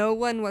 and then no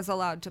one was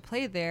allowed to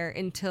play there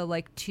until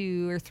like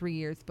 2 or 3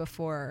 years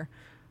before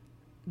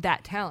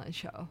that talent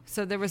show.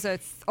 So there was a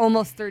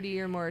almost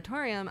 30-year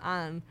moratorium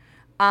on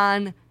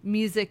on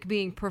music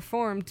being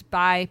performed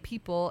by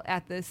people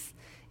at this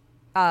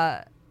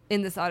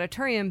in this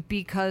auditorium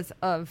because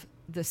of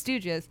the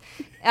Stooges,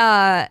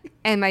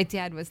 and my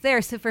dad was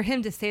there. So for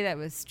him to say that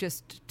was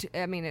just,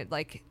 I mean, it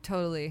like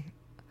totally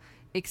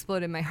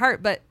exploded my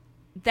heart. But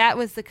that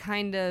was the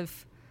kind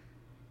of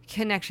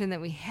connection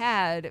that we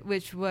had,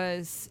 which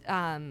was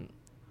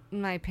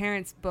my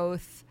parents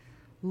both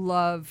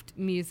loved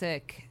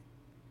music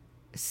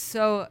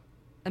so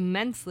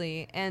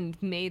immensely and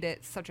made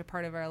it such a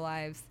part of our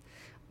lives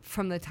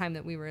from the time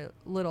that we were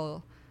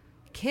little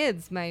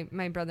kids, my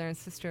brother and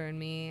sister and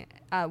me,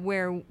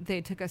 where they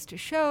took us to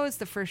shows.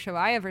 The first show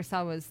I ever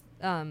saw was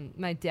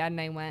my dad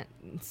and I went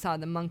and saw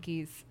the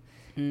Monkees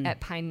at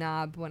Pine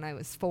Knob when I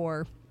was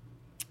 4.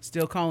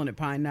 Still calling it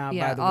Pine Knob,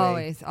 yeah, by the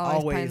always, way.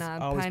 always Pine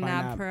Knob. Always Pine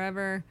Knob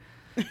forever.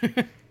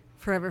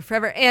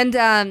 forever. And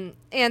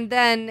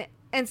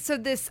so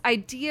this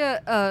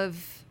idea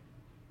of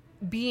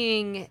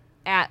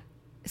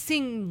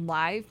seeing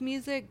live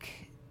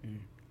music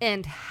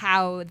and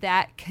how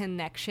that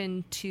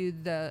connection to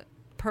the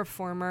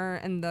performer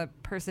and the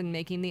person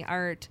making the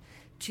art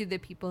to the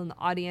people in the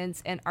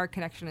audience, and our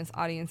connection as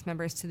audience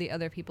members to the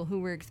other people who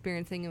we're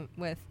experiencing it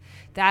with,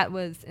 that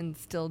was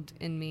instilled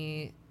in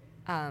me,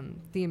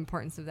 the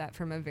importance of that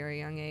from a very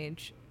young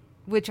age,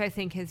 which I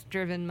think has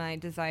driven my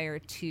desire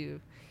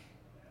to,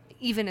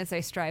 even as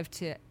I strive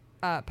to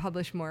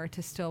publish more,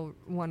 to still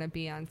want to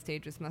be on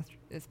stage as much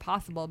as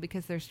possible,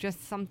 because there's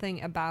just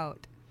something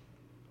about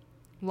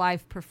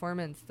live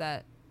performance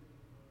that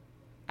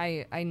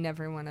I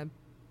never want to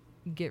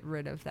get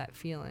rid of that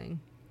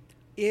feeling.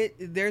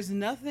 There's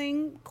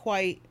nothing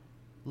quite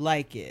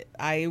like it.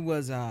 I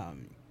was there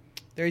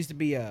used to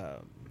be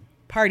a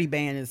party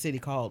band in the city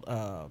called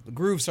the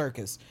Groove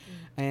Circus,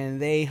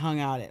 and they hung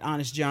out at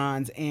Honest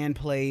John's and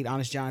played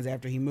Honest John's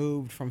after he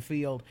moved from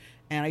Field.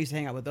 And I used to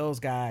hang out with those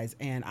guys,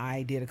 and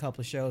I did a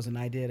couple of shows, and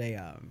they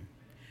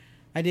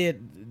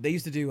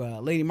used to do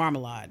Lady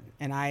Marmalade,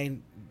 and I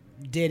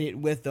did it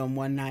with them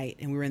one night,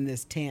 and we were in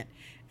this tent,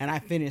 and I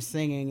finished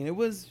singing, and it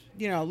was,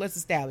 let's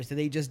establish that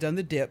they just done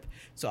the dip.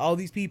 So all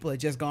these people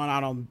had just gone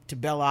out to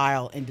Belle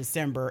Isle in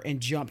December and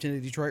jumped in the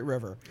Detroit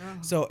River. Oh.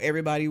 So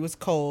everybody was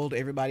cold.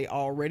 Everybody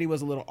already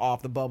was a little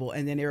off the bubble.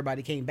 And then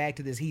everybody came back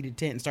to this heated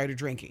tent and started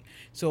drinking.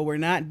 So we're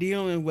not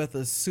dealing with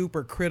a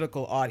super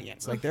critical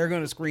audience. Like, they're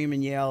going to scream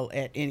and yell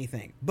at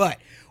anything. But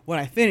when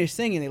I finished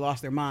singing, they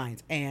lost their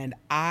minds. And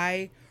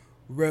I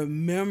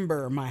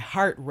remember my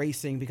heart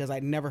racing because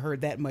I'd never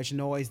heard that much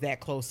noise that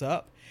close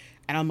up.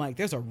 And I'm like,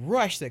 there's a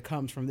rush that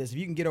comes from this. If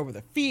you can get over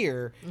the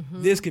fear,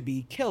 this could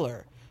be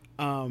killer.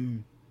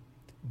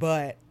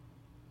 But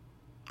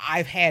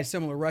I've had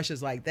similar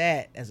rushes like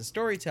that as a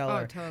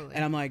storyteller. Oh, totally.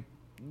 And I'm like,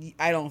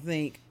 I don't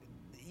think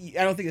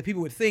that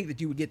people would think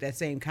that you would get that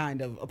same kind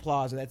of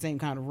applause or that same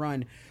kind of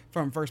run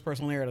from first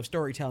person narrative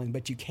storytelling,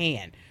 but you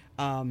can.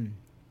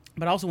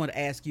 But I also want to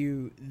ask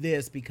you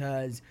this,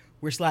 because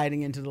we're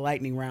sliding into the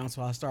lightning round,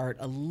 so I'll start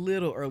a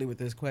little early with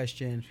this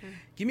question. Sure.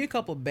 Give me a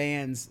couple of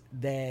bands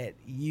that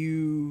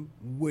you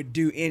would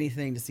do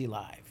anything to see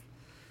live.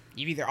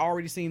 You've either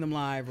already seen them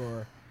live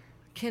or...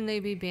 Can they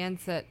be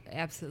bands that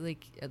absolutely,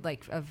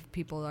 like, of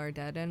people are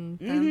dead in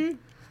them?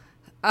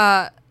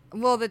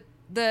 Well,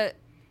 the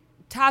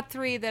top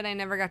 3 that I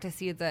never got to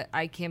see that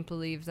I can't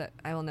believe that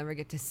I will never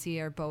get to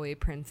see are Bowie,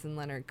 Prince, and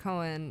Leonard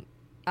Cohen.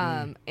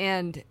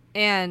 And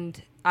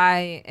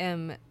I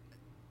am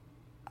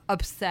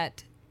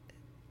upset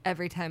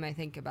every time I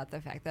think about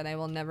the fact that I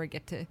will never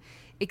get to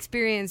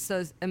experience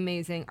those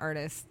amazing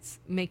artists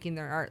making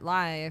their art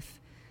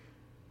live.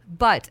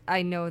 But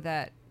I know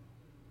that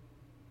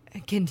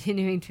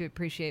continuing to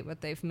appreciate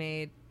what they've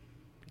made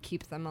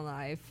keeps them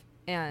alive.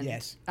 And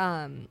yes.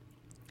 And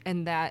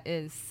that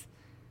is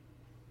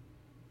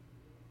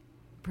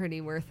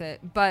pretty worth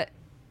it. But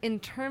in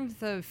terms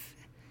of,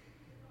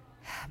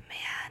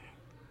 man,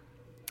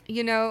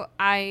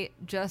 I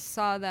just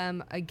saw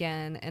them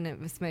again, and it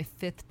was my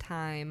 5th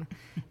time.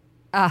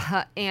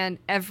 And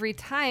every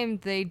time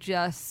they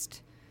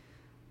just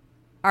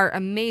are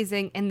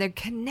amazing, and their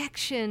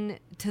connection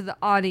to the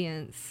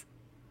audience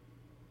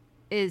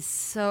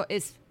is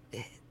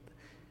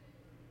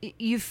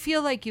you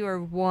feel like you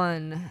are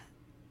one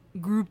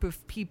group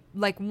of people,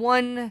 like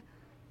one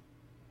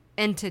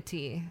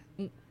entity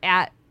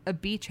at a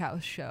Beach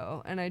House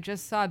show. And I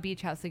just saw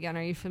Beach House again.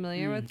 Are you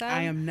familiar with them?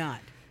 I am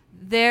not.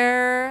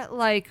 They're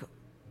like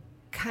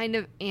kind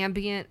of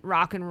ambient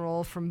rock and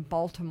roll from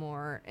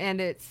Baltimore,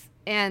 and it's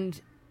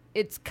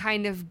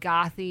kind of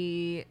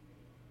gothy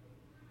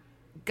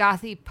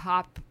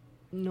pop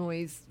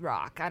noise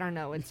rock. I don't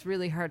know. It's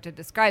really hard to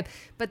describe,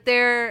 but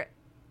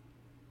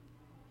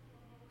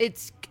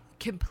it's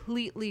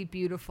completely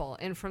beautiful.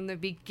 And from the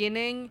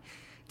beginning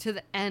to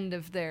the end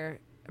of their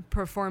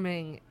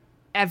performing,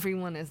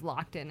 everyone is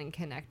locked in and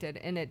connected,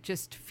 and it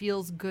just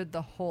feels good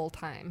the whole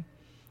time.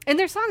 And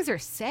their songs are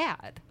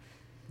sad,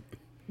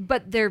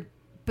 but they're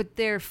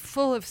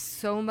full of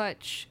so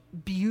much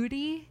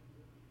beauty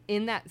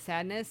in that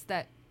sadness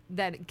that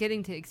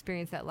getting to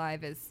experience that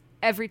live is,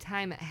 every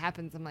time it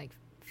happens, I'm like,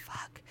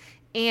 fuck.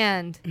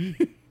 And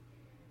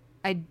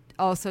I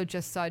also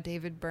just saw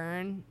David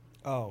Byrne.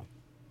 Oh.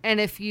 And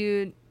if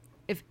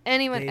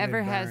anyone David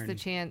ever has the Byrne.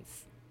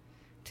 chance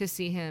to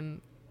see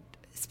him,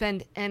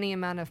 spend any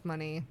amount of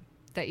money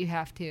that you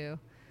have to,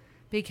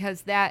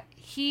 because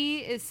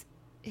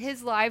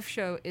his live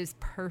show is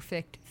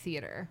perfect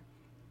theater.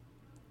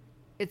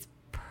 It's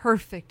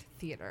perfect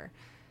theater.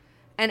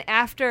 And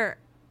after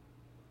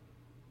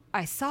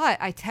I saw it,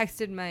 I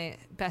texted my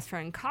best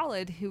friend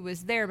Khalid, who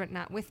was there but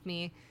not with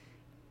me,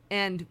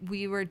 and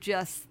we were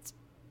just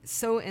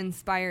so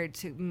inspired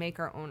to make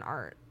our own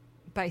art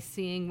by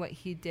seeing what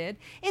he did.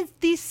 And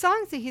these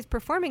songs that he's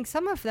performing,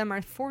 some of them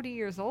are 40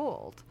 years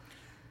old.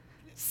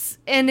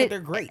 But they're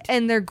great.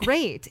 And they're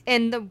great.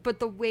 But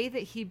the way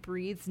that he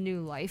breathes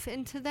new life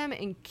into them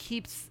and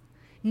keeps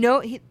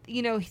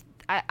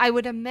I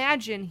would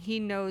imagine he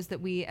knows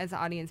that we as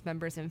audience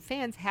members and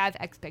fans have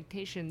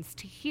expectations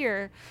to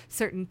hear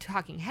certain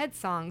Talking Head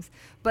songs,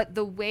 but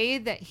the way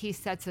that he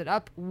sets it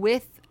up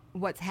with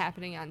what's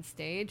happening on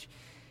stage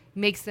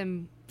makes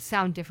them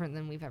sound different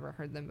than we've ever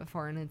heard them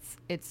before, and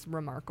it's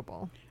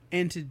remarkable.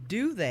 And to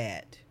do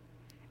that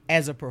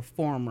as a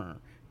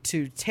performer,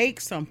 to take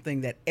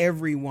something that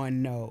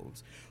everyone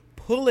knows,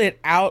 pull it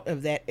out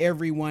of that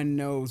everyone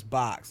knows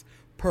box,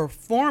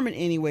 perform it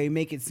anyway,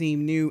 make it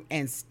seem new,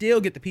 and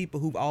still get the people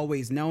who've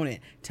always known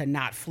it to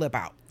not flip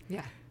out.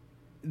 Yeah.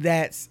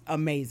 That's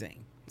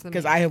amazing.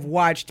 Because I have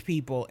watched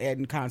people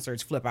in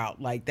concerts flip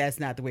out. Like, that's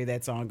not the way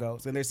that song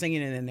goes. And they're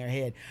singing it in their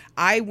head.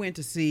 I went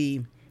to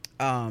see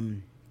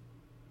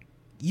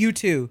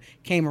U2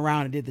 came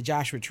around and did the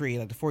Joshua Tree,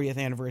 like the 40th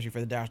anniversary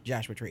for the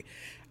Joshua Tree.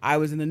 I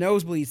was in the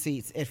nosebleed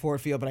seats at Ford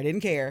Field, but I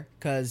didn't care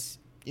because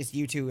it's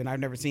U2 and I've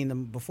never seen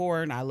them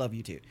before, and I love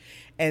U2.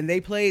 And they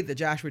played the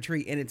Joshua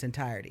Tree in its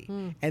entirety.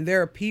 And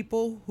there are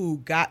people who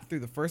got through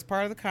the first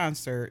part of the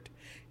concert,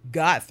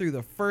 got through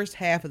the first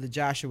half of the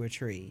Joshua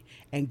Tree,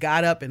 and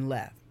got up and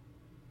left.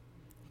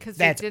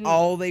 That's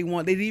all they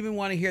want. They didn't even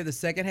want to hear the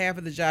second half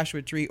of the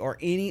Joshua Tree or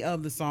any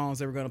of the songs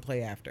they were going to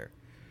play after.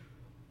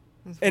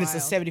 And it's a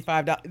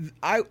 $75.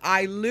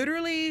 I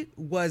literally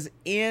was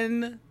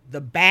in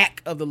the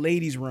back of the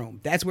ladies' room.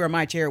 That's where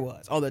my chair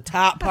was, on the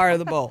top part of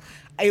the bowl.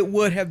 It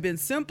would have been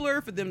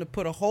simpler for them to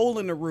put a hole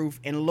in the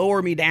roof and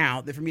lower me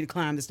down than for me to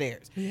climb the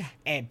stairs. Yeah.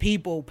 And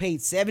people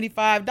paid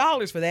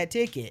 $75 for that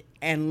ticket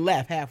and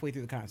left halfway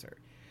through the concert.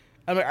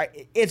 I mean,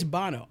 it's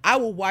Bono. I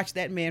will watch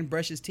that man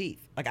brush his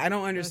teeth. Like, I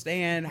don't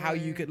understand how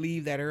you could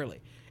leave that early.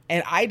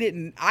 And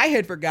I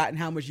had forgotten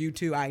how much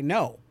U2 I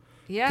know.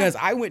 Yeah. Because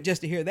I went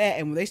just to hear that,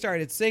 and when they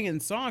started singing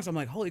songs, I'm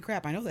like, holy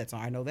crap, I know that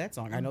song. I know that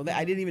song. I know that.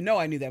 I didn't even know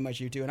I knew that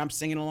much U2, and I'm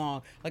singing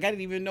along. Like, I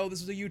didn't even know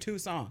this was a U2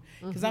 song.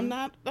 Because I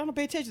don't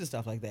pay attention to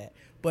stuff like that.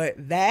 But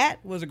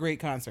that was a great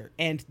concert.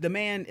 And the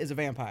man is a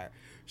vampire.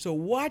 So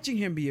watching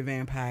him be a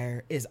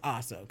vampire is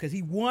awesome. Because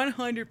he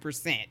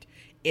 100%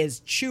 is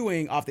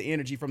chewing off the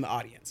energy from the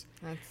audience.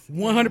 That's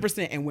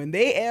 100%. And when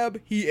they ebb,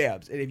 he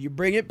ebbs. And if you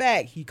bring it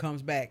back, he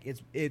comes back.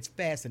 It's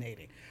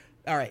fascinating.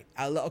 All right.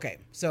 Okay.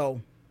 So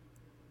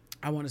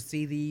I want to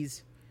see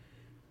these.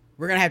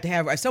 We're going to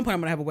have, at some point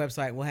I'm going to have a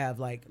website. We'll have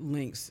like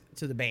links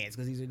to the bands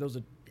because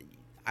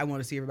I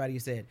want to see everybody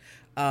you said.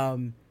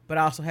 But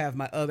I also have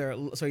my other,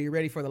 so you're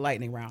ready for the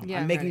lightning round.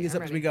 Yeah, I'm making these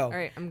up as we go. All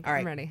right.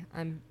 I'm ready.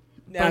 I'm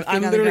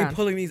literally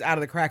pulling these out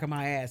of the crack of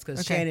my ass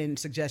because Shannon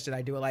suggested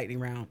I do a lightning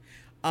round.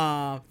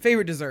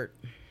 Favorite dessert?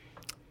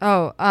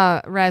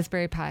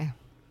 Raspberry pie.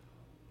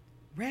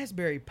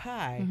 Raspberry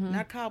pie?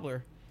 Not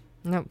cobbler?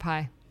 No,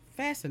 pie.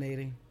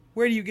 Fascinating.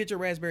 Where do you get your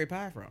raspberry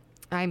pie from?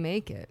 I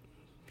make it.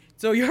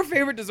 So your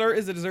favorite dessert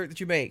is the dessert that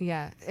you make?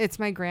 Yeah, it's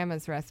my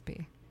grandma's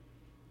recipe.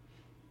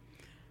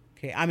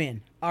 Okay, I'm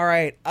in. All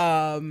right.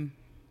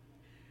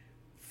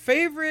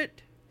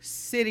 Favorite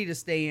city to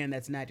stay in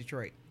that's not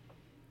Detroit?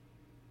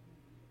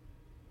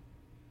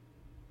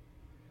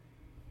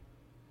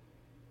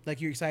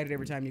 Like you're excited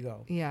every time you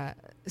go? Yeah,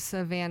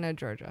 Savannah,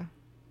 Georgia.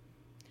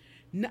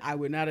 No, I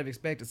would not have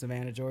expected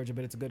Savannah, Georgia,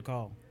 but it's a good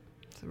call.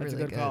 It's a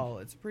good call.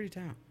 It's a pretty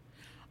town.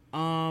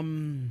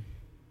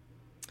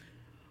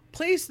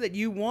 Place that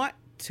you want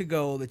to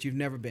go that you've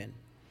never been?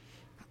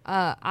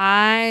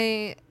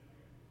 I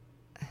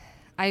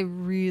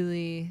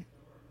really,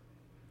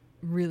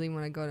 really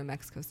want to go to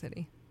Mexico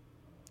City.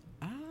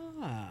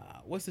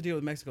 What's the deal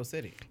with Mexico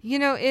City? You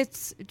know,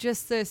 it's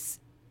just this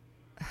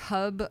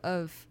hub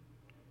of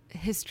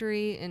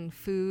history and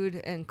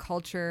food and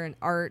culture and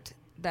art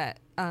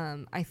that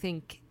I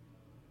think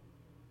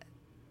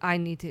I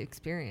need to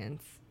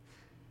experience.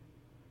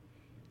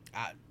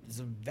 It's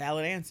a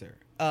valid answer.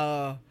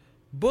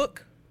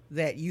 Book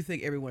that you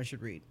think everyone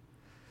should read?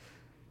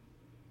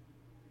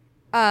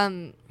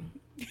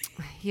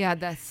 Yeah,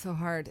 that's so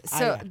hard.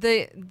 So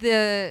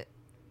the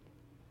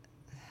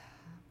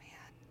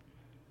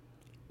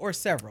or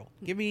several.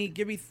 Give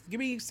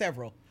me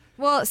several.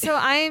 Well, so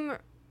I'm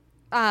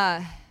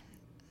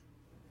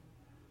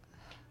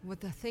what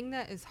the thing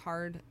that is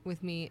hard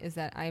with me is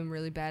that I'm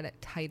really bad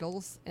at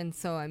titles, and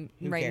so I'm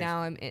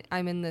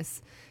in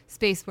this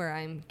space where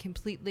I'm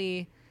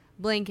completely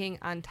blanking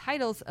on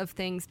titles of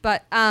things,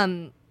 but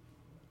The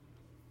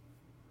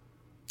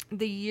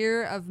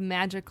Year of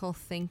Magical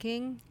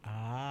Thinking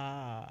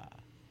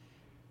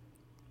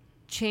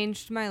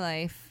changed my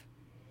life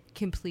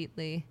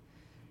completely.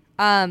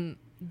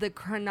 The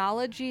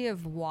Chronology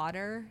of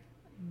Water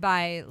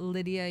by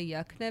Lydia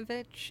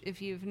Yuknevich.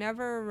 If you've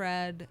never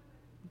read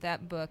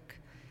that book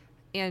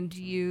and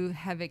you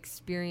have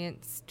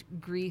experienced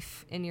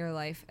grief in your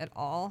life at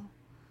all,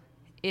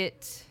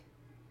 it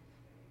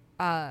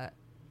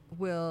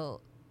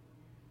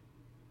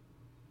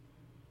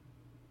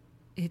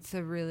it's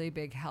a really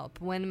big help.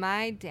 When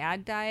my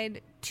dad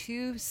died,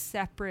 2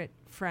 separate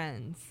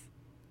friends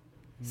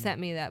sent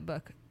me that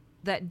book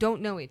that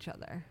don't know each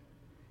other.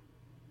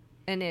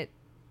 And it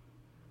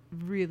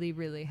really,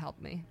 really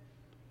helped me.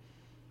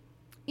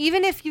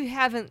 Even if you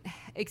haven't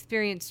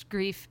experienced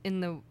grief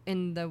in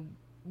the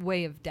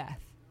way of death.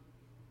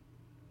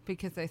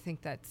 Because I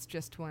think that's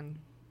just one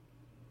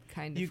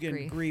kind of grief. You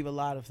can grieve a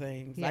lot of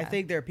things. Yeah. I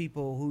think there are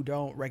people who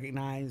don't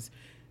recognize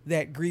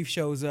that grief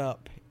shows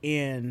up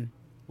in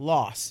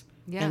loss.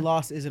 Yeah. And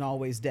loss isn't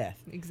always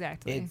death.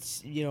 Exactly.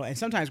 It's, and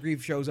sometimes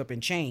grief shows up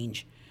in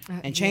change.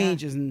 And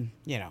change isn't,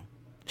 change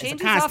it's is a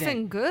constant.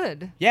 often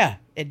good. Yeah.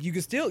 And you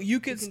can still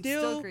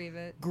grieve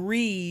it.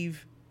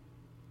 grieve.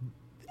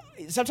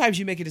 Sometimes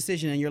you make a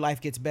decision and your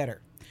life gets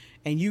better.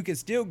 And you can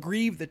still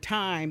grieve the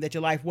time that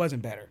your life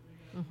wasn't better.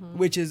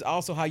 Which is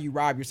also how you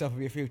rob yourself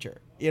of your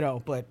future.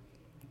 But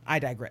I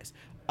digress.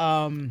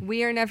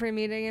 We Are Never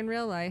Meeting in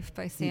Real Life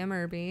by Sam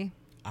Irby.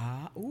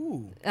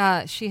 Ooh.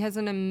 She has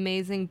an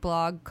amazing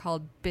blog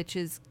called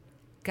Bitches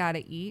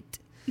Gotta Eat.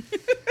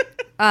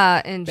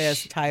 And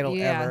Best title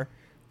ever.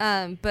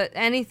 But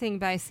anything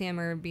by Sam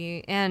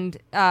Irby and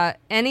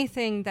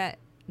anything that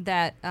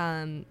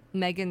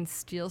Megan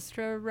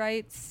Steelstra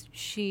writes.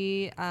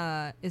 She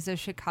is a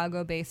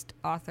Chicago-based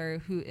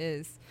author who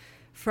is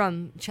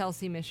from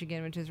Chelsea,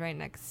 Michigan, which is right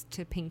next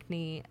to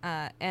Pinckney.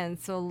 And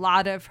so a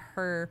lot of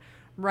her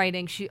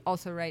writing, she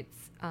also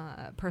writes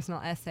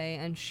personal essay,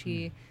 and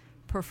she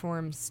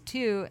performs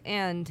too.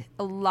 And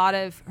a lot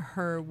of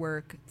her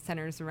work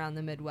centers around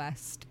the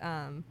Midwest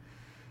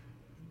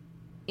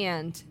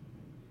and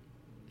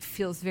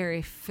feels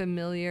very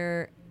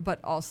familiar, but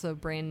also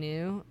brand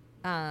new.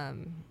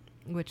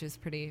 Which is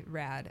pretty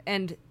rad.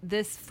 And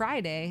this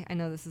Friday, I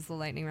know this is the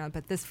lightning round,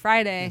 but this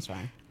Friday, That's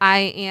fine. I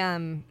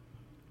am,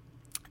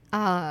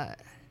 have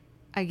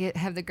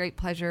the great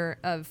pleasure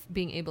of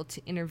being able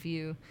to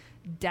interview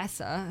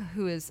Dessa,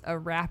 who is a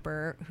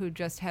rapper who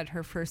just had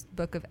her first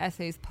book of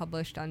essays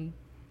published on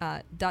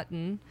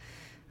Dutton.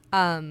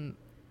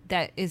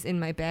 That is in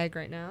my bag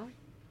right now.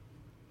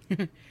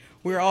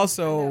 We're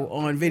also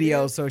on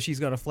video, so she's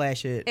going to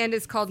flash it. And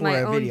it's called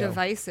My Own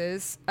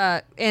Devices.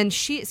 And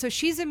she's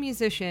a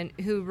musician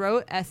who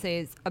wrote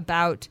essays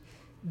about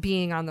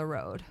being on the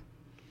road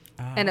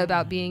and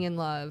about being in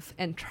love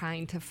and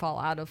trying to fall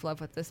out of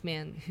love with this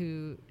man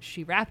who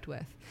she rapped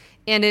with.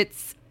 And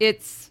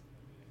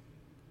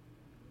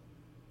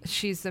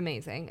she's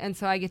amazing. And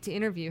so I get to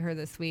interview her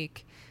this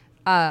week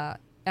at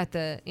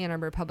the Ann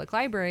Arbor Public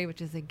Library,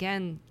 which is,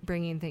 again,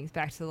 bringing things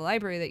back to the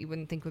library that you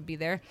wouldn't think would be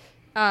there.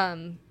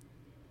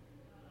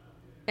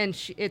 And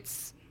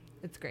it's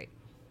great.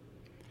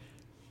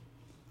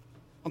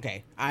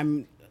 Okay,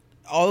 I'm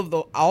all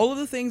of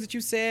the things that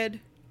you said,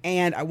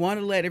 and I want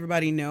to let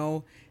everybody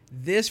know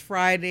this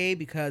Friday,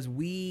 because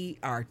we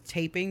are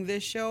taping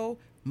this show,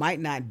 might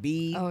not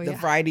be the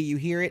Friday you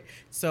hear it.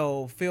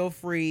 So feel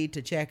free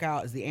to check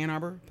out the Ann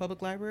Arbor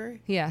Public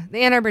Library. Yeah, the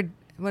Ann Arbor.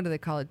 What do they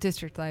call it?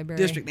 District Library.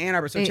 District Ann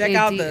Arbor. So check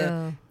out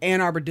the Ann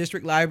Arbor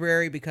District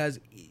Library, because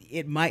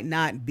it might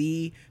not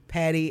be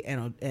Patty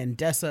and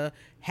Dessa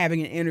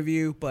having an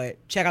interview, but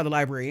check out the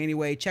library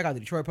anyway. Check out the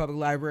Detroit Public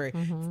Library.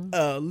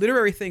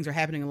 Literary things are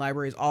happening in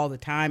libraries all the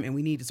time, and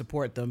we need to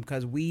support them,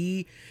 because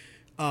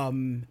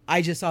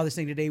I just saw this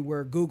thing today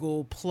where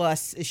Google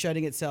Plus is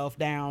shutting itself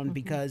down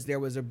because there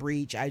was a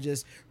breach. I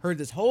just heard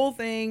this whole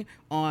thing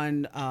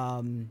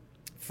on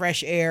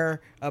Fresh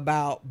Air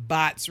about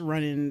bots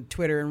running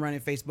Twitter and running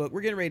Facebook.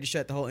 We're getting ready to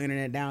shut the whole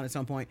internet down at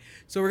some point.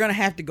 So we're going to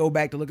have to go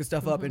back to looking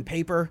stuff up in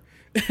paper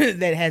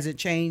that hasn't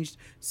changed.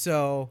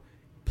 So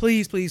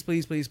please, please,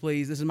 please, please,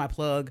 please, this is my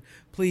plug.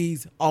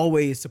 Please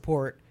always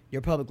support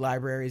your public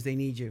libraries. They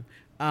need you.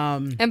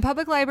 And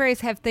public libraries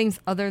have things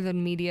other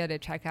than media to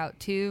check out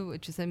too,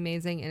 which is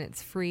amazing, and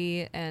it's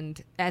free. And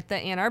at the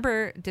Ann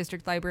Arbor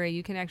District Library,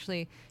 you can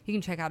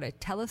check out a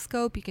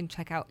telescope, you can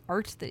check out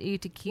art that you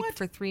get to keep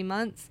for 3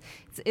 months.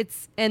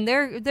 And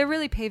they're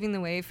really paving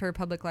the way for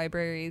public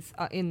libraries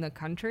in the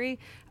country.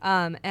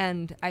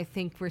 And I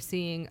think we're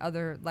seeing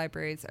other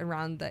libraries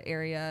around the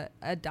area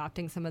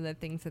adopting some of the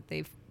things that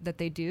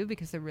they do,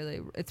 because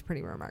it's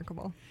pretty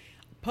remarkable.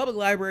 Public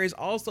libraries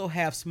also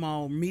have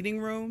small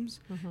meeting rooms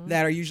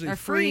that are usually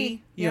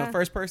free.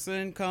 First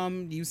person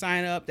come, you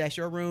sign up, that's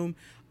your room.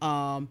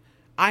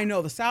 I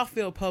know the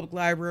Southfield Public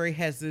Library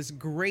has this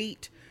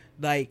great,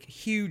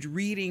 huge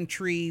reading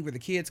tree where the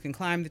kids can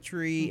climb the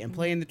tree and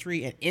play in the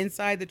tree, and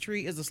inside the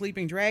tree is a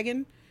sleeping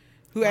dragon.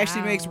 who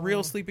actually makes real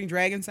Wow. sleeping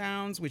dragon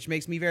sounds, which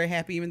makes me very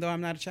happy, even though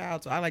I'm not a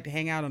child. So I like to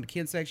hang out on the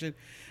kids section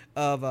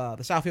of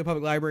the Southfield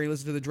Public Library,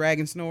 listen to the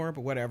dragon snore,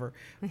 but whatever.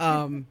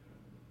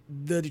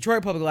 The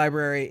Detroit Public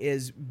Library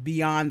is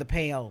beyond the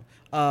pale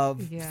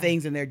of Yeah.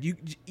 things in there.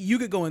 You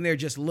could go in there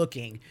just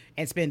looking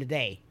and spend a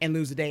day and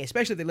lose a day,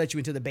 especially if they let you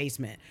into the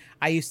basement.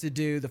 I used to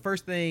do the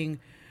first thing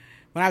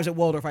when I was at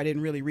Waldorf. I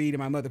didn't really read, and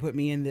my mother put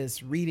me in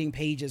this reading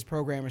pages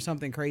program or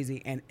something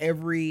crazy. And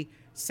every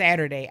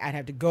Saturday, I'd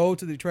have to go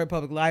to the Detroit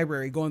Public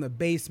Library, go in the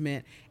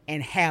basement,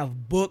 and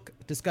have book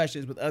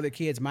discussions with other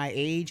kids my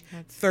age,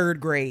 third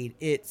grade.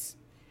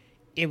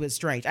 It was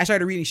strange. I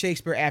started reading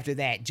Shakespeare after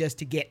that just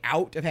to get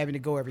out of having to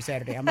go every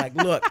Saturday. I'm like,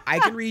 look, I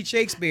can read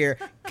Shakespeare.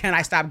 Can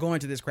I stop going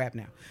to this crap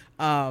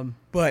now?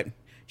 But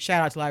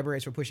shout out to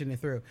libraries for pushing it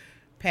through.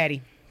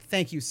 Patty,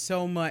 thank you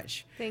so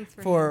much Thanks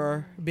for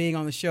for being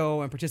on the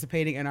show and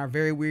participating in our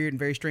very weird and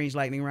very strange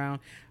lightning round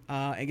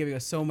and giving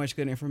us so much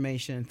good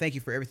information. Thank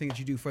you for everything that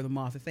you do for the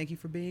Moth, and thank you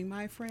for being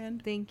my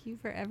friend. Thank you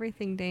for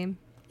everything, Dame.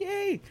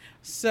 Yay.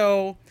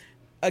 So,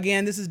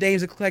 again, this is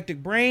Dave's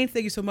Eclectic Brain.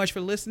 Thank you so much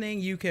for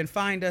listening. You can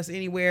find us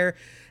anywhere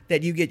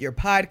that you get your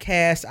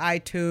podcast,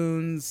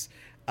 iTunes,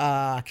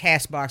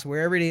 Castbox,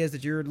 wherever it is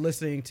that you're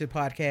listening to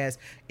podcasts.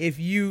 If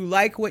you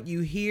like what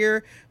you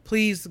hear,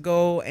 please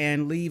go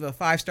and leave a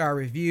 5-star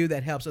review.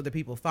 That helps other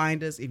people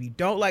find us. If you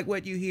don't like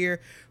what you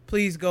hear,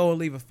 please go and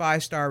leave a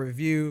 5-star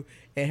review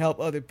and help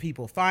other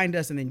people find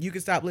us. And then you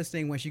can stop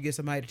listening once you get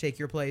somebody to take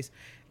your place.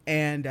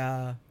 And,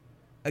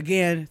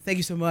 again, thank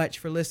you so much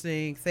for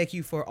listening. Thank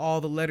you for all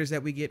the letters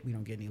that we get. We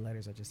don't get any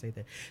letters. I just say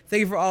that.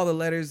 Thank you for all the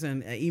letters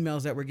and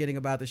emails that we're getting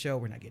about the show.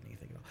 We're not getting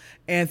anything at all.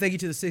 And thank you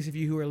to the 6 of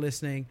you who are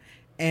listening.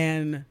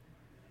 And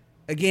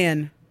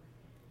again,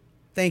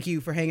 thank you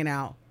for hanging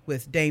out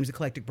with Dame's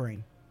Eclectic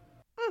Brain.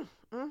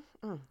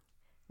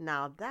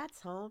 Now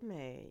that's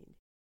homemade.